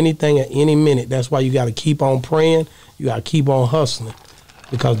grab anything at any minute. That's why you got to keep on praying. You got to keep on hustling,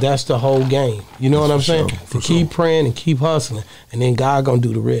 because that's the whole game. You know what I'm saying? To keep praying and keep hustling, and then God gonna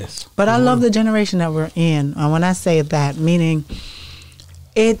do the rest. But I love the generation that we're in. And when I say that, meaning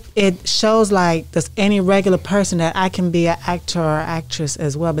it shows like there's any regular person that I can be an actor or actress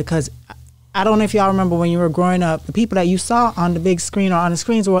as well, because I don't know if y'all remember when you were growing up, the people that you saw on the big screen or on the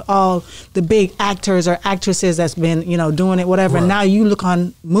screens were all the big actors or actresses that's been, you know, doing it, whatever. Right. And now you look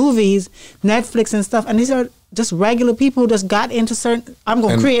on movies, Netflix and stuff, and these are just regular people who just got into certain, I'm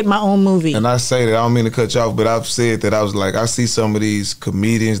going to create my own movie. And I say that, I don't mean to cut you off, but I've said that I was like, I see some of these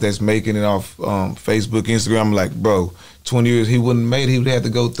comedians that's making it off Facebook, Instagram, I'm like, bro, 20 years he wouldn't have made it. He would have to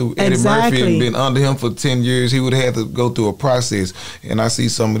go through Eddie Murphy and been under him for 10 years. He would have to go through a process. And I see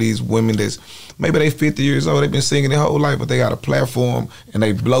some of these women that's maybe they 50 years old, they've been singing their whole life, but they got a platform and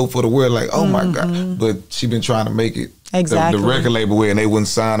they blow for the world like, oh my God. But she been trying to make it the record label way, and they wouldn't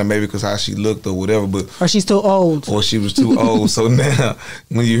sign her maybe because how she looked or whatever. Or she's too old. Or she was too old. So now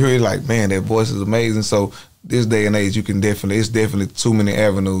when you hear it, like, man, that voice is amazing. So this day and age, it's definitely too many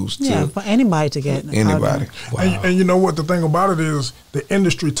avenues for anybody to get anybody. Wow. And you know what the thing about it is, the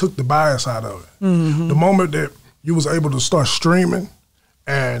industry took the bias out of it. The moment that you was able to start streaming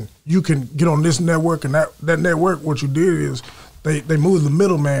and you can get on this network and that network, what you did is they moved the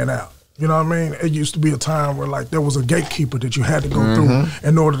middleman out. You know what I mean? It used to be a time where like there was a gatekeeper that you had to go through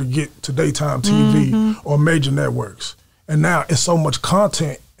in order to get to daytime TV or major networks. And now it's so much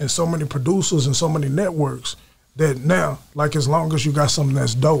content and so many producers and so many networks that now, like, as long as you got something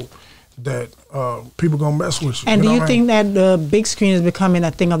that's dope, that people gonna mess with you. And do you think that the big screen is becoming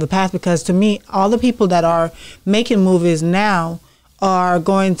a thing of the past? Because to me, all the people that are making movies now are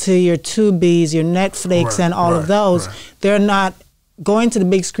going to your Tubies, your Netflix, and all of those. They're not going to the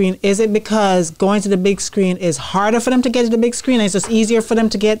big screen. Is it because going to the big screen is harder for them to get to the big screen? It's just easier for them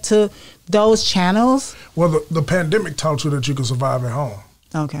to get to those channels? Well, the pandemic taught you that you can survive at home.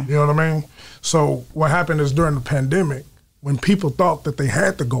 Okay. You know what I mean? So what happened is during the pandemic, when people thought that they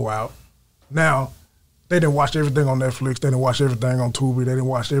had to go out, now they didn't watch everything on Netflix, they didn't watch everything on Tubi, they didn't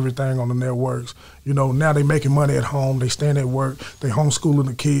watch everything on the networks. You know, now they making money at home, they staying at work, they homeschooling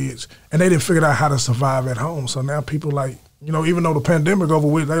the kids, and they didn't figure out how to survive at home. So now people like, you know, even though the pandemic over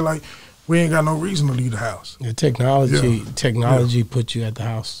with, they like, we ain't got no reason to leave the house. Yeah, technology put you at the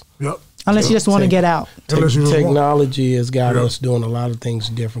house. Yep. Unless you just want to get out. Technology has got us doing a lot of things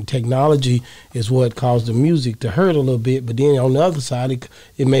different. Technology is what caused the music to hurt a little bit, but then on the other side,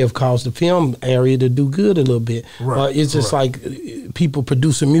 it may have caused the film area to do good a little bit. Right. It's just like people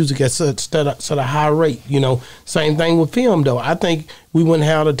producing music at such a high rate. You know, same thing with film though. I think we wouldn't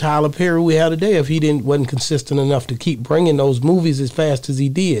have the Tyler Perry we have today if he wasn't consistent enough to keep bringing those movies as fast as he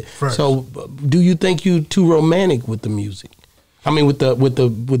did. Right. So, do you think you too romantic with the music? I mean, with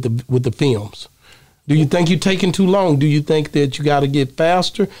the films. Do you think you're taking too long? Do you think that you got to get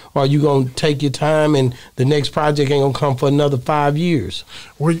faster, or are you gonna take your time and the next project ain't gonna come for another 5 years?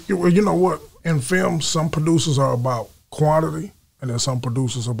 Well, you know what? In film, some producers are about quantity, and then some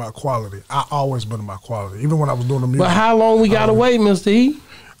producers are about quality. I always been about quality, even when I was doing the music. But how long we gotta wait, Mr. E?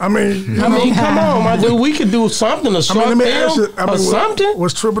 I mean, come on, my dude. We could do something, a short film or something.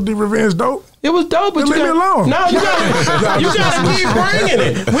 Was Triple D Revenge dope? It was dope, but leave me alone. No, you gotta keep bringing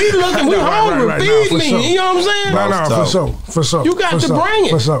it. We hungry. Right, feed no, me. Sure. You know what I'm saying? For sure. You got to bring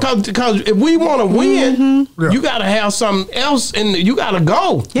it, because if we want to win, you got to have something else, and you got to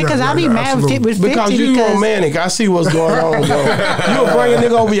go. Yeah, because I'll be mad with 50 because you romantic. I see what's going on, bro. You'll bring a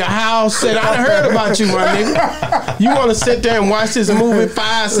nigga over your house, and I heard about you, my nigga. You want to sit there and watch this movie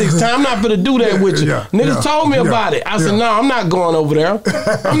 5, 6 times? I'm not gonna do that with you. Niggas told me about it. I said, no, I'm not going over there.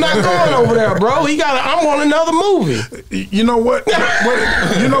 I'm not going over there, bro. I'm on another movie. You know what?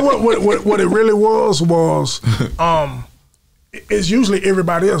 What it really was it's usually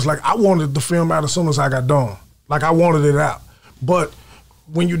everybody else. Like, I wanted the film out as soon as I got done. Like, I wanted it out. But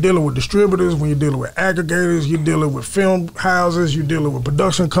when you're dealing with distributors, when you're dealing with aggregators, you're dealing with film houses, you're dealing with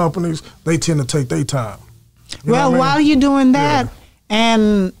production companies, they tend to take their time. Well, while you're doing that,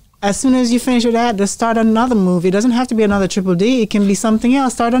 and as soon as you finish with that, just start another movie. It doesn't have to be another Triple D. It can be something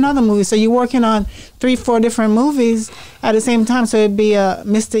else. Start another movie. So you're working on 3, 4 different movies at the same time. So it'd be a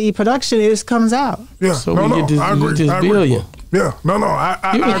Mr. E production. It just comes out. Yeah. So we get this billion. Yeah.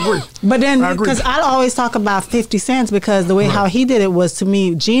 I agree. But then, because I always talk about 50 Cent, because the way how he did it was, to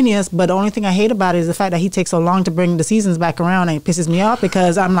me, genius. But the only thing I hate about it is the fact that he takes so long to bring the seasons back around, and it pisses me off,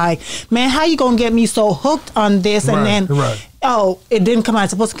 because I'm like, man, how you going to get me so hooked on this and then... Oh, it didn't come out.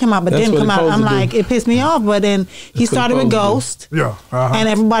 It's supposed to come out, but didn't come out. I'm like, it pissed me off. But then he started with Ghost. Yeah. And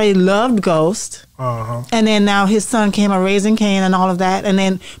everybody loved Ghost. And then now his son came a Raising Cane and all of that. And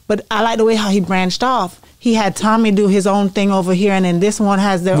then, but I like the way how he branched off. He had Tommy do his own thing over here, and then this one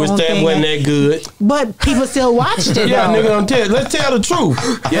has their own thing. Which that wasn't that good. But people still watched it. Yeah, nigga, let's tell the truth.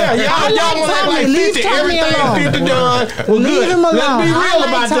 Yeah, y'all want to act like 50, everything 50 done. Well, leave him alone. Let's be real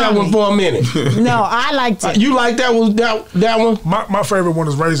about that one for a minute. No, I liked it. You like that one? That one? My favorite one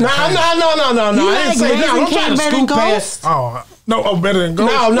is Raising Cane. No. You I didn't say that. I'm trying to scoop past. No, better than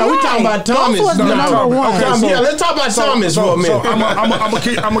Ghost. No, we're talking about Thomas. Ghost was the number one. Okay, let's talk about Thomas for a minute.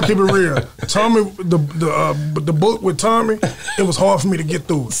 I'm gonna keep it real. Tommy, the book with Tommy, it was hard for me to get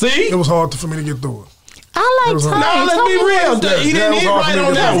through it. See? It was hard for me to get through it. I like Tommy. No, let's be real. He didn't hit right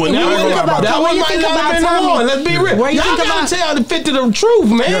on that one. That one might not have been the one. Let's be real. Y'all gotta tell the 50 the truth,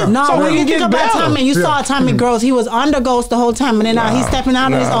 man. No, so when we you can think get about better. Tommy, you saw Tommy Gross. He was under Ghost the whole time, and then now he's stepping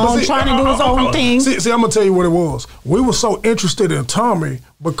out on his own, trying to do his own thing. See, I'm gonna tell you what it was. We were so interested in Tommy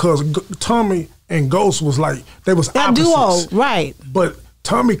because Tommy and Ghost was like, they was that opposites. duo, right? But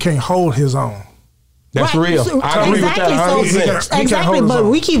Tommy can't hold his own. That's real. I agree with that 100%. Exactly, but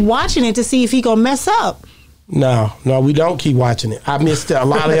we keep watching it to see if he gonna mess up. No, we don't keep watching it. I missed a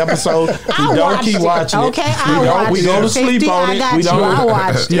lot of episodes. We don't keep watching it. Okay, we go to sleep on it. I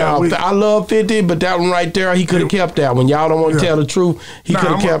watched it. I love 50, but that one right there, he could have kept that one. Y'all don't want to tell the truth. He could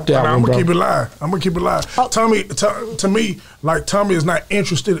have kept that one, I'm bro. gonna keep it live. Tommy, to me, like, Tommy is not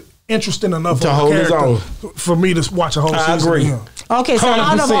interesting enough to hold his own for me to watch a whole season. I agree. Okay, so 100%.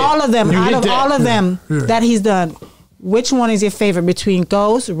 out of all of them that he's done, which one is your favorite between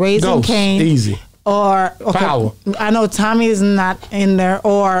Ghost, Raising Cane, easy, or Power? I know Tommy is not in there,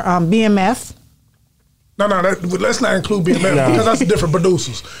 or BMF. No, let's not include BMF because that's different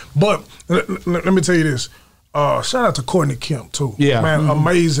producers. But let me tell you this: shout out to Courtney Kemp too. Yeah, man,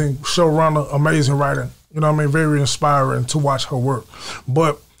 amazing showrunner, amazing writer. You know what I mean? Very inspiring to watch her work.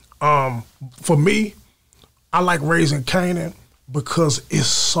 But for me, I like Raising Canaan because it's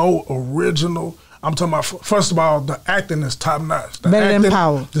so original. I'm talking about, first of all, the acting is top notch. Better than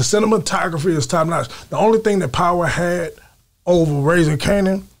Power. The cinematography is top notch. The only thing that Power had over Raising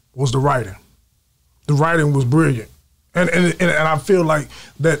Canaan was the writing. The writing was brilliant. And I feel like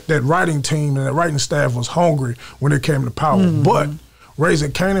that writing team and that writing staff was hungry when it came to Power. Mm-hmm. But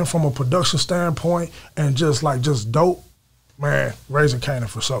Raising Canaan from a production standpoint and just dope, man, Raising Canaan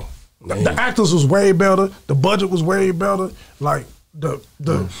for sure. The actors was way better. The budget was way better. Like, the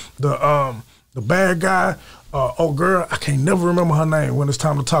bad guy. Girl, I can't never remember her name when it's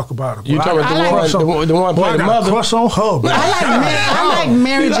time to talk about her. You talking about the one playing the mother? Crush on her. Man. I like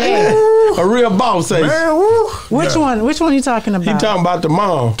Mary J. A real boss. Man, woo. Which one? Which one are you talking about? He talking about the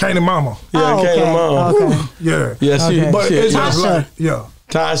mom. Katie Mama. Yeah, Katie Mama. Okay. Yeah. Yeah, she. Okay. But it's just Tasha. like, yeah.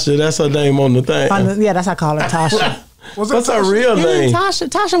 Tasha, that's her name on the thing. Yeah, that's how I call her, Tasha. What's her real name?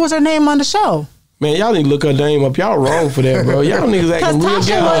 Tasha was her name on the show. Man, y'all need to look her name up. Y'all wrong for that, bro. Y'all niggas acting real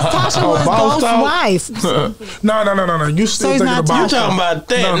ghetto. Tasha was Ghost's wife. No. You still thinking about You talking about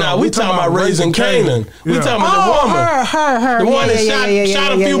that? No, we talking about Raising Canaan. We talking about the woman. Her. The one that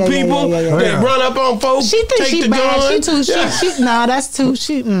shot a few people. That run up on folks. She thinks take she the bad. gun. She no, that's too.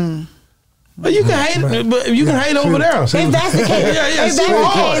 But you can hate, but you can hate over there. If that's the case,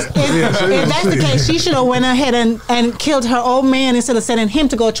 if that's the case, she should have went ahead and killed her old man instead of sending him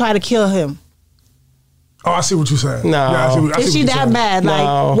to go try to kill him. Oh, I see what you're saying. No. Yeah, I see what Is she you're that saying. bad? Like,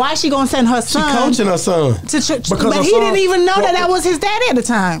 No. why is she gonna send her son? She coaching her son. But he didn't even know that was his daddy at the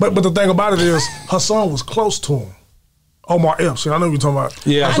time. But the thing about it is, her son was close to him. Omar Epps. I know what you're talking about.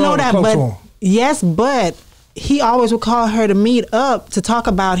 Yeah. I know that, but yes, but he always would call her to meet up to talk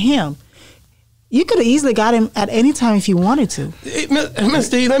about him. You could have easily got him at any time if you wanted to. Miss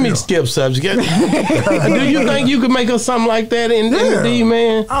D, let me skip subject. Do you think you could make us something like that in the D,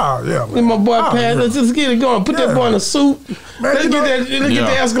 man? Oh, yeah, man. My boy Pat, let's just get it going. Put that boy in a suit. Let's get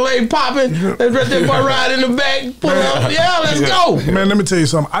the Escalade popping. Let's let that boy ride in the back. Pull up. Yeah, let's go. Man, let me tell you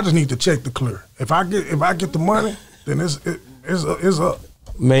something. I just need to check the clear. If I get the money, then it's up.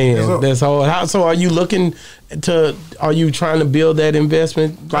 Man, that's hard. So are you looking to? Are you trying to build that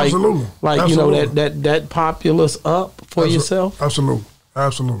investment? Like, Absolutely. Like Absolutely. you know that populace up for yourself.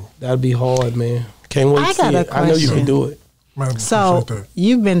 Absolutely. That'd be hard, man. Can't wait to see it. I know you can do it. Man, So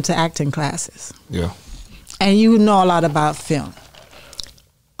you've been to acting classes. Yeah. And you know a lot about film.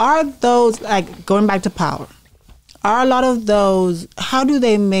 Are those, like, going back to Power, are a lot of those, how do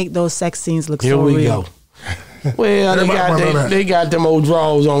they make those sex scenes look Here so we real? go. Well, they got them old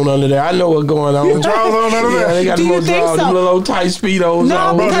drawers on under there. I know what's going on. Drawers on under there? Yeah, they got Do them you old think drawers, so? them little old tight speedos No,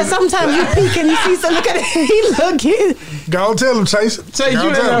 on. because sometimes you peek and you see some, look at it, he looking. Go tell him, Chase. Chase, you Go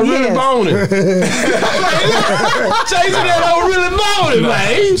that tell him. really Yes. boning. Chase, you that old really boning,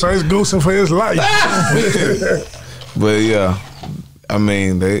 man. Chase goosing for his life. But yeah, I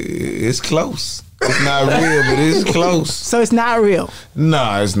mean, it's close. It's not real, but it's close. So it's not real.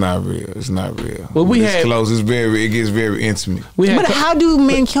 Nah, it's not real. It's not real. Well, we it's had- close. It gets very intimate. But how do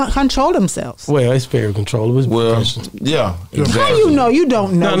men control themselves? Well, it's very controllable. It's Well, professional. yeah, exactly. How you know? You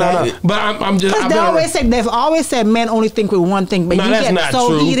don't know. No. But I'm just. Because they've always said men only think with one thing, but No, you that's get not so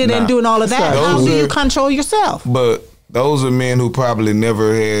true. heated and Nah. doing all of that. Those How do you are- control yourself? But those are men who probably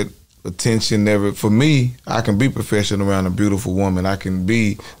never had attention. Never. For me, I can be professional around a beautiful woman. I can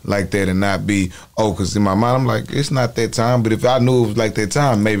be like that and not be, because in my mind I'm like, it's not that time. But if I knew it was like that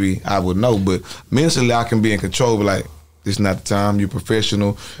time, maybe I would know. But mentally, I can be in control. But like, this is not the time. You're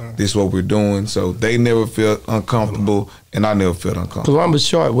professional. This is what we're doing. So they never felt uncomfortable, and I never felt uncomfortable. Columbus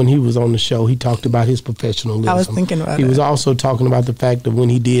Short, when he was on the show, he talked about his professionalism. I was thinking about He that. was also talking about the fact that when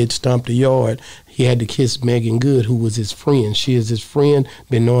he did Stomp the Yard, he had to kiss Megan Good, who was his friend. She is his friend,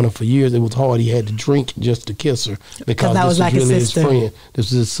 been knowing her for years. It was hard. He had to drink just to kiss her because that this was like his really his sister. friend.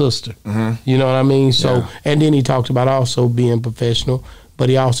 This was his sister. Mm-hmm. You know what I mean? So, Yeah. and then he talked about also being professional, but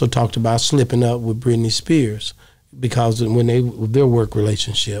he also talked about slipping up with Britney Spears. Because when their work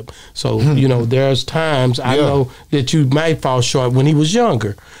relationship, so you know, there's times I know that you might fall short when he was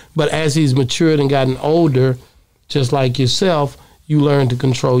younger, but as he's matured and gotten older, just like yourself, you learn to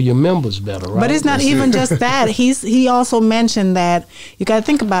control your members better, right? But it's not even just that. He also mentioned that you got to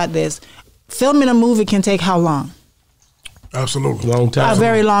think about this. Filming a movie can take how long? Absolutely. long time. A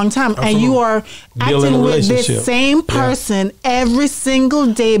very long time. And you are Building a acting with relationship. this same person every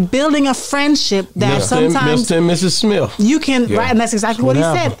single day, building a friendship that sometimes Mr. and Mrs. Smith. you can, right, and that's exactly what he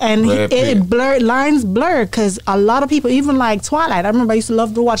said. And Brad it Pitt. blurred, lines blur, because a lot of people, even like Twilight, I remember I used to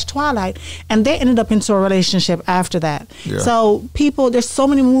love to watch Twilight, and they ended up into a relationship after that. Yeah. So people, there's so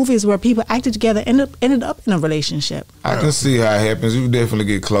many movies where people acted together, ended up in a relationship. I can see how it happens. You definitely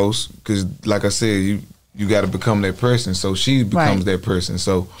get close because, like I said, you got to become that person. So she becomes that person.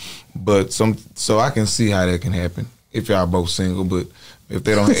 So I can see how that can happen if y'all both single. But if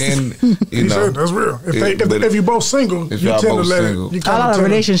they don't, and He said that's real. If you both single, if you y'all tend to both let single. it. You A lot of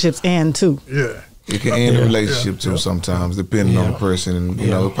relationships end too. Yeah. it can end a relationship too sometimes, depending on the person. And you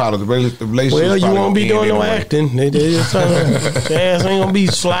know, part of the relationship. Well, you won't be doing no acting. They just the ass ain't gonna be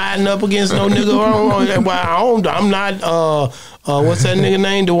sliding up against no nigga. I'm not what's that nigga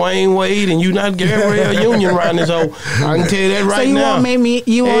name? Dwayne Wade, and you not Gabrielle Union around this hoe. I can tell you that right now. So you won't make me.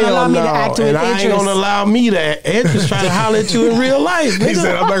 You won't allow me to act with and Idris. I ain't gonna allow me to. Idris trying to holler at you in real life. Nigga. He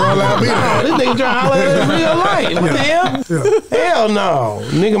said, "I'm not gonna allow me." No, this nigga trying to holler at you in real life. What the hell? Hell no.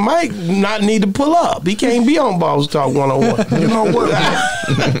 Nigga might not need to pull up. He can't be on Boss Talk 101. You know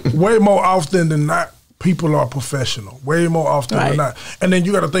what? Way more often than not, people are professional. Way more often than not. And then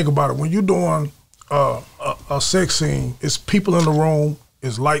you got to think about it. When you're doing a sex scene, it's people in the room,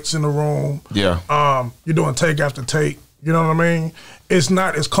 it's lights in the room. Yeah. You're doing take after take. You know what I mean? It's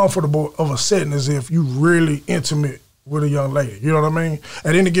not as comfortable of a setting as if you really intimate with a young lady. You know what I mean?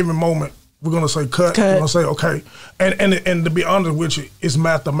 At any given moment, we're gonna say cut. We're gonna say okay, and to be honest with you, it's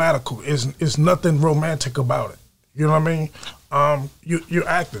mathematical. It's nothing romantic about it. You know what I mean? You're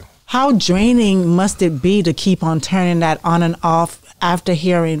acting. How draining must it be to keep on turning that on and off after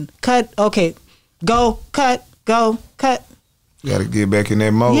hearing cut? Okay, go cut, go cut. You got to get back in that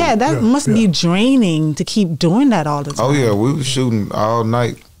mode. Yeah, that must be draining to keep doing that all the time. Oh yeah, we were shooting all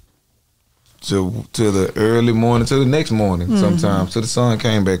night to the early morning, to the next morning sometimes, till the sun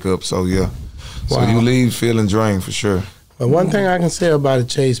came back up. So yeah, so you leave feeling drained for sure. But one thing I can say about it,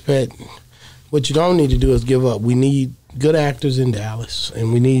 Chase Pat, what you don't need to do is give up. We need good actors in Dallas,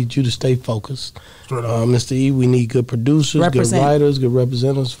 and we need you to stay focused. Mr. E, we need good producers, good writers, good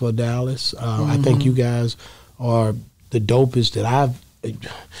representatives for Dallas. I think you guys are the dopest that I've.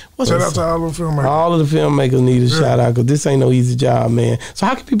 Shout out to all of the filmmakers. All of the filmmakers need a shout out because this ain't no easy job, man. So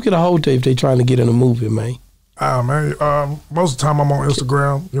how can people get a hold of you if they trying to get in a movie, man? Man, most of the time I'm on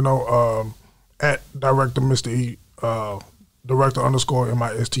Instagram. You know, at director Mr. E, director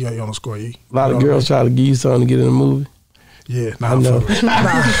 _MISTA _E. A lot of girls try to give you something to get in a movie. Yeah, I know.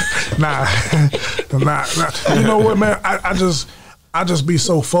 Nah. You know what, man? I just be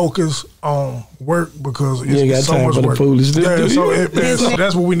so focused on work because it's so much work. So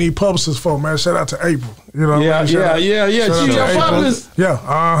that's what we need publicists for, man. Shout out to April. You know what I mean? She's your publicist.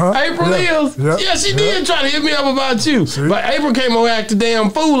 Yeah, April is. Yeah, she did try to hit me up about you. See? But April came on act a damn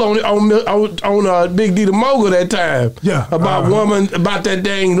fool on Big D the Mogul that time. Yeah. About that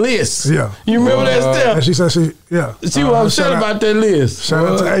dang list. Yeah. You remember that stuff? And she said she was upset about that list. Shout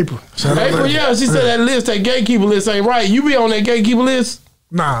out to April. April, she said that list, that gatekeeper list ain't right. You be on that gatekeeper list?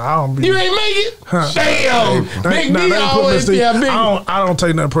 Nah, I don't be. You ain't make it? Damn. Big D always big. I don't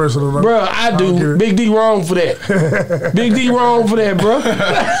take nothing personal. Bro, I do. Big D wrong for that. Big D wrong for that, bro.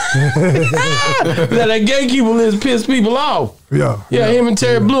 That gatekeeper list piss people off. Yeah, him and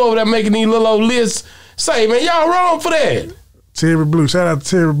Terry Blue over there making these little old lists. Say, man, y'all wrong for that. Terry Blue. Shout out to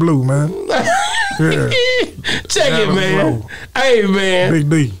Terry Blue, man. Check it, man. Hey, man. Big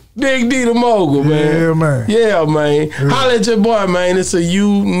D. Big D the Mogul, man. Yeah, man. Holla at your boy, man. It's a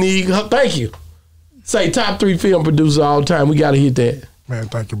unique. Thank you. Say top 3 film producers all the time. We got to hit that. Man,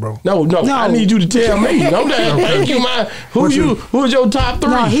 thank you, bro. No. I need you to tell me. Thank you, man. Who's your top 3?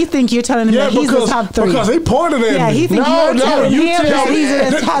 No, he think you're telling him that he's the top 3. Because he pointed at me. Yeah, he think you're telling him that he's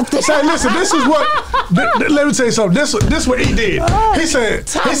in the top 3. Say, listen, this is what. Let me tell you something. This what he did. He said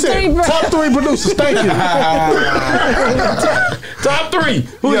top 3 producers. Thank you. Top 3.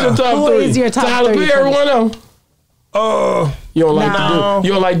 Who's your top 3? Who is your top 3? Tyler Perry, one of them. You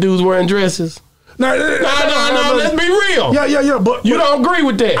don't like dudes wearing dresses? No, let's be real. Yeah, but you don't agree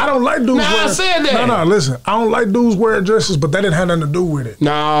with that. I don't like dudes wearing. I said that. No, listen. I don't like dudes wearing dresses, but that didn't have nothing to do with it.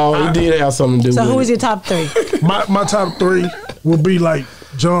 No, it did have something to do with it. So who is your top 3? My top 3 would be like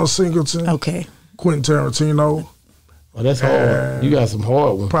John Singleton. Okay. Quentin Tarantino. Oh, that's hard. You got some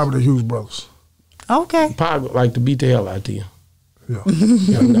hard ones. Probably the Hughes brothers. Okay. Probably like to beat the hell out of you. Yeah.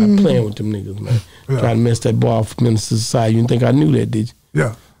 I'm not playing with them niggas, man. Trying to mess that boy off Minister Society. You didn't think I knew that, did you?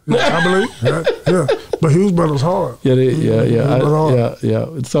 Yeah. I believe. Yeah. But Hughes brothers hard. Yeah.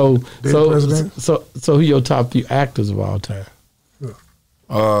 So who your top 3 actors of all time? Yeah.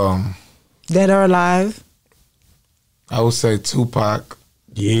 That are alive. I would say Tupac.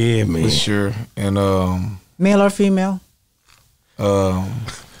 Yeah, man. For sure. And male or female?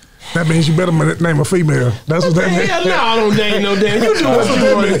 That means you better name a female. That's what that means. Hell no, I don't name no damn. You do what you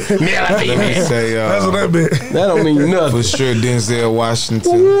want. Male or female. That's what that means. That don't mean nothing. For sure, Denzel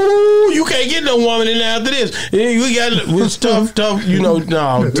Washington. Ooh, you can't get no woman in there after this. We got it's tough. No.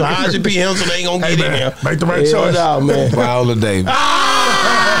 Taraji P. Henson ain't gonna get in there. Make the right choice. No, man. Viola Davis.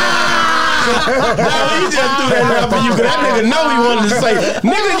 No, he just threw that out for you because that nigga know he wanted to say,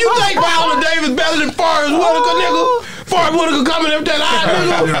 nigga, you think Viola Davis better than Forrest Whitaker, nigga? Forrest Whitaker coming up that eye,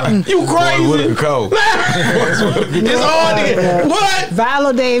 nigga? You crazy? Whitaker cold. It's hard to get. What?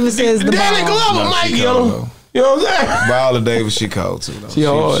 Viola Davis is the Danny Glover might get him. You know what I'm saying? Viola Davis, she cold too.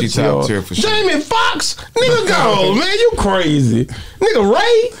 Though. She top tier for sure. Jamie Foxx, nigga, go, man, you crazy, nigga.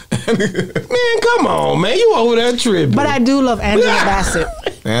 Ray, man, come on, man, you over there tripping. But I do love Angela Bassett.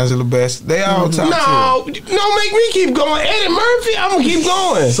 Angela Bassett, they all top tier. No, make me keep going. Eddie Murphy, I'm gonna keep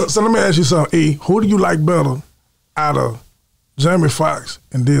going. So let me ask you something, E. Who do you like better out of Jamie Foxx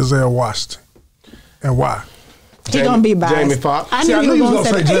and Denzel Washington, and why? He gonna be biased. Jamie Foxx. I knew he was gonna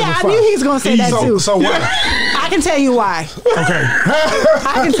say that. Yeah, I knew he was gonna say that too. So why? I can tell you why. Okay.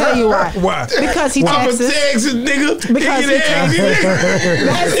 I can tell you why. Why? Because he I'm a Texas. Texas nigga. Because he Texas.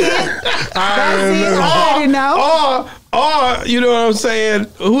 That's it. That's it. I already know. Or you know what I'm saying?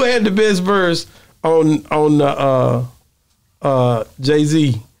 Who had the best verse on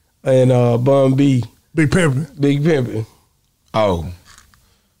Jay-Z and Bun B? Big Pimpin'. Big Pimpin'. Oh.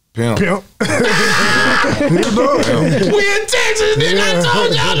 Pimp. We in Texas, nigga. I told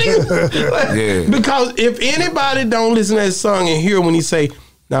y'all, nigga. Yeah. Because if anybody don't listen to that song and hear when he say,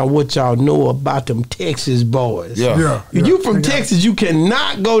 now what y'all know about them Texas boys. Yeah. You from Texas, you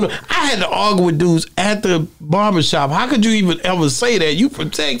cannot go to. I had to argue with dudes at the barbershop. How could you even ever say that? You from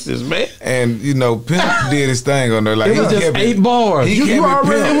Texas, man. And you know, Pimp did his thing on there. Like It was just 8 bars.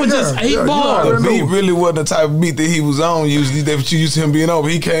 It was just 8 bars. The beat really wasn't the type of beat that he was on. Usually, that you used to him being over.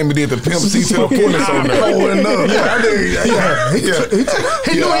 He came and did the Pimp C to the fullest on there.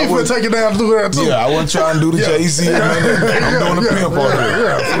 He knew he would take it down to do that too. Yeah, I wasn't trying to do the Jay-Z. I'm doing the Pimp on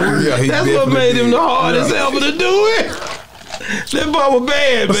there. Yeah, that's what made him the hardest ever to do it. That boy was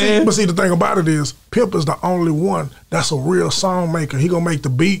bad, man. But see, the thing about it is, Pimp is the only one that's a real song maker. He gonna make the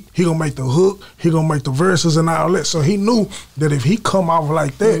beat, he gonna make the hook, he gonna make the verses and all that. So he knew that if he come off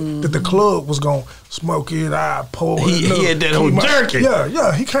like that, that the club was gonna smoke it out, pour it. He had that old jerky.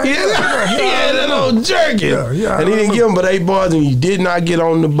 Yeah, he can't. He had that old jerky. Yeah, and he didn't give him but 8 bars, and he did not get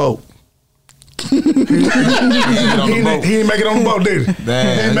on the boat. He didn't make it on the boat, did he? Damn,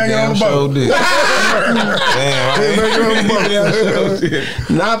 he didn't make it on the boat.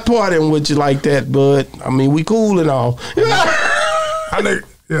 Not partying with you like that, bud. I mean, we cool and all. I think,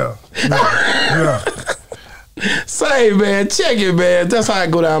 yeah. Say, man, check it, man. That's how I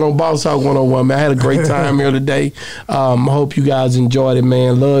go down on Boss Talk 101, man. I had a great time here today. I hope you guys enjoyed it,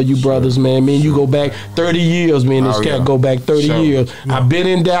 man. Love you, brothers, man. Me and you go back 30 years, man. This cat go back 30 years. I've been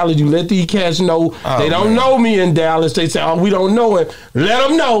in Dallas. You let these cats know. They don't know me in Dallas. They say, oh, we don't know it. Let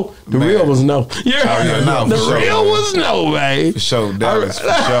them know. The real ones know. The real ones know, man. For sure, Dallas,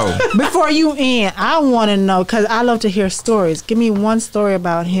 for sure. Before you end, I want to know, because I love to hear stories. Give me one story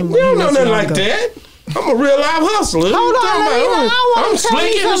about him. We don't know nothing like that. I'm a real live hustler. Hold on, I'm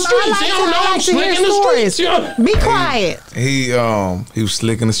slick in the streets. You don't know I'm slick in the streets. Be quiet. He was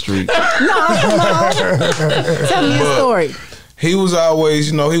slick in the street. No. Tell me a story. He was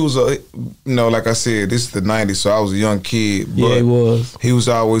always, like I said, this is the 90s, so I was a young kid. But yeah, he was. He was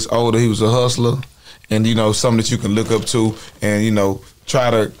always older. He was a hustler. And, something that you can look up to and,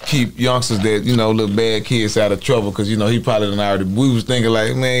 try to keep youngsters that, little bad kids out of trouble because, he probably done already. We was thinking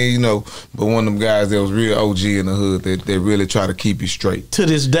like, man, but one of them guys that was real OG in the hood that really try to keep you straight. To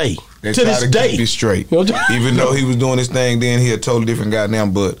this day. They try to keep you straight. Even though he was doing his thing then, he a totally different guy now,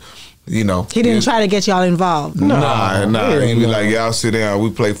 but, he didn't try to get y'all involved. Nah. He be like, y'all sit down,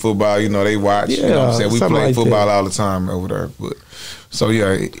 we play football, they watch. Yeah, you know what I'm saying? We play like football that. all the time over there, but... So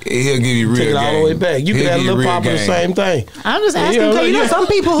yeah, he'll give you real Take it all the way back. You can have Lil Papa the same thing. I'm just asking because some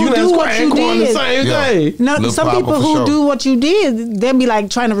people who do what you did. The same thing. No, some people who do what you did, they'll be like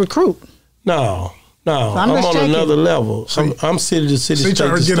trying to recruit. No. I'm on another level. I'm city to city, state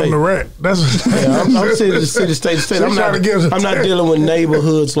trying to get him the rat. That's I'm city to city, state to state. I'm not dealing with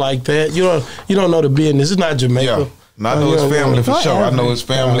neighborhoods like that. You don't know the business. It's not Jamaica. Yeah. I know his family for sure. I know his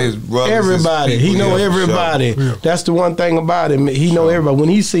family, his brothers. Everybody. He know everybody. Sure. That's the one thing about him. He know everybody. When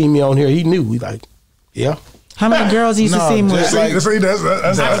he see me on here, he knew. He like, yeah. How many girls he used to see him with? That's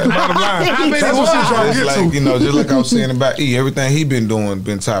the bottom line. That's what she's trying to get to. Just like I was saying about E, everything he been doing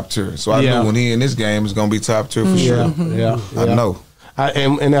been top tier. So I knew when he in this game is gonna be top tier for sure. Yeah. I know.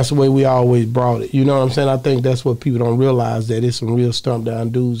 And that's the way we always brought it. You know what I'm saying? I think that's what people don't realize, that it's some real stump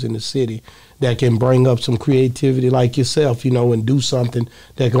down dudes in the city that can bring up some creativity like yourself, and do something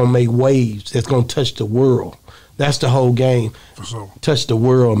that's gonna make waves, that's gonna touch the world. That's the whole game. For sure. Touch the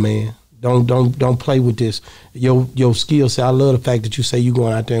world, man. Don't play with this. Your skill set. I love the fact that you say you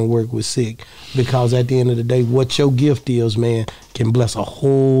going out there and work with sick, because at the end of the day, what your gift is, man, can bless a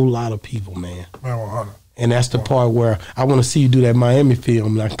whole lot of people, man. Man, 100. And that's the part where I want to see you do that Miami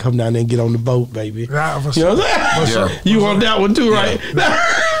film. And I can come down there and get on the boat, baby. Yeah, for sure. You know what I'm saying? You want that one too, right?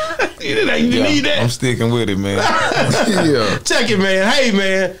 You need that. I'm sticking with it, man. Check it, man. Hey,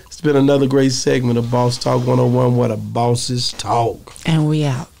 man. It's been another great segment of Boss Talk 101, where the bosses talk. And we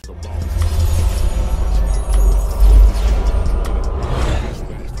out.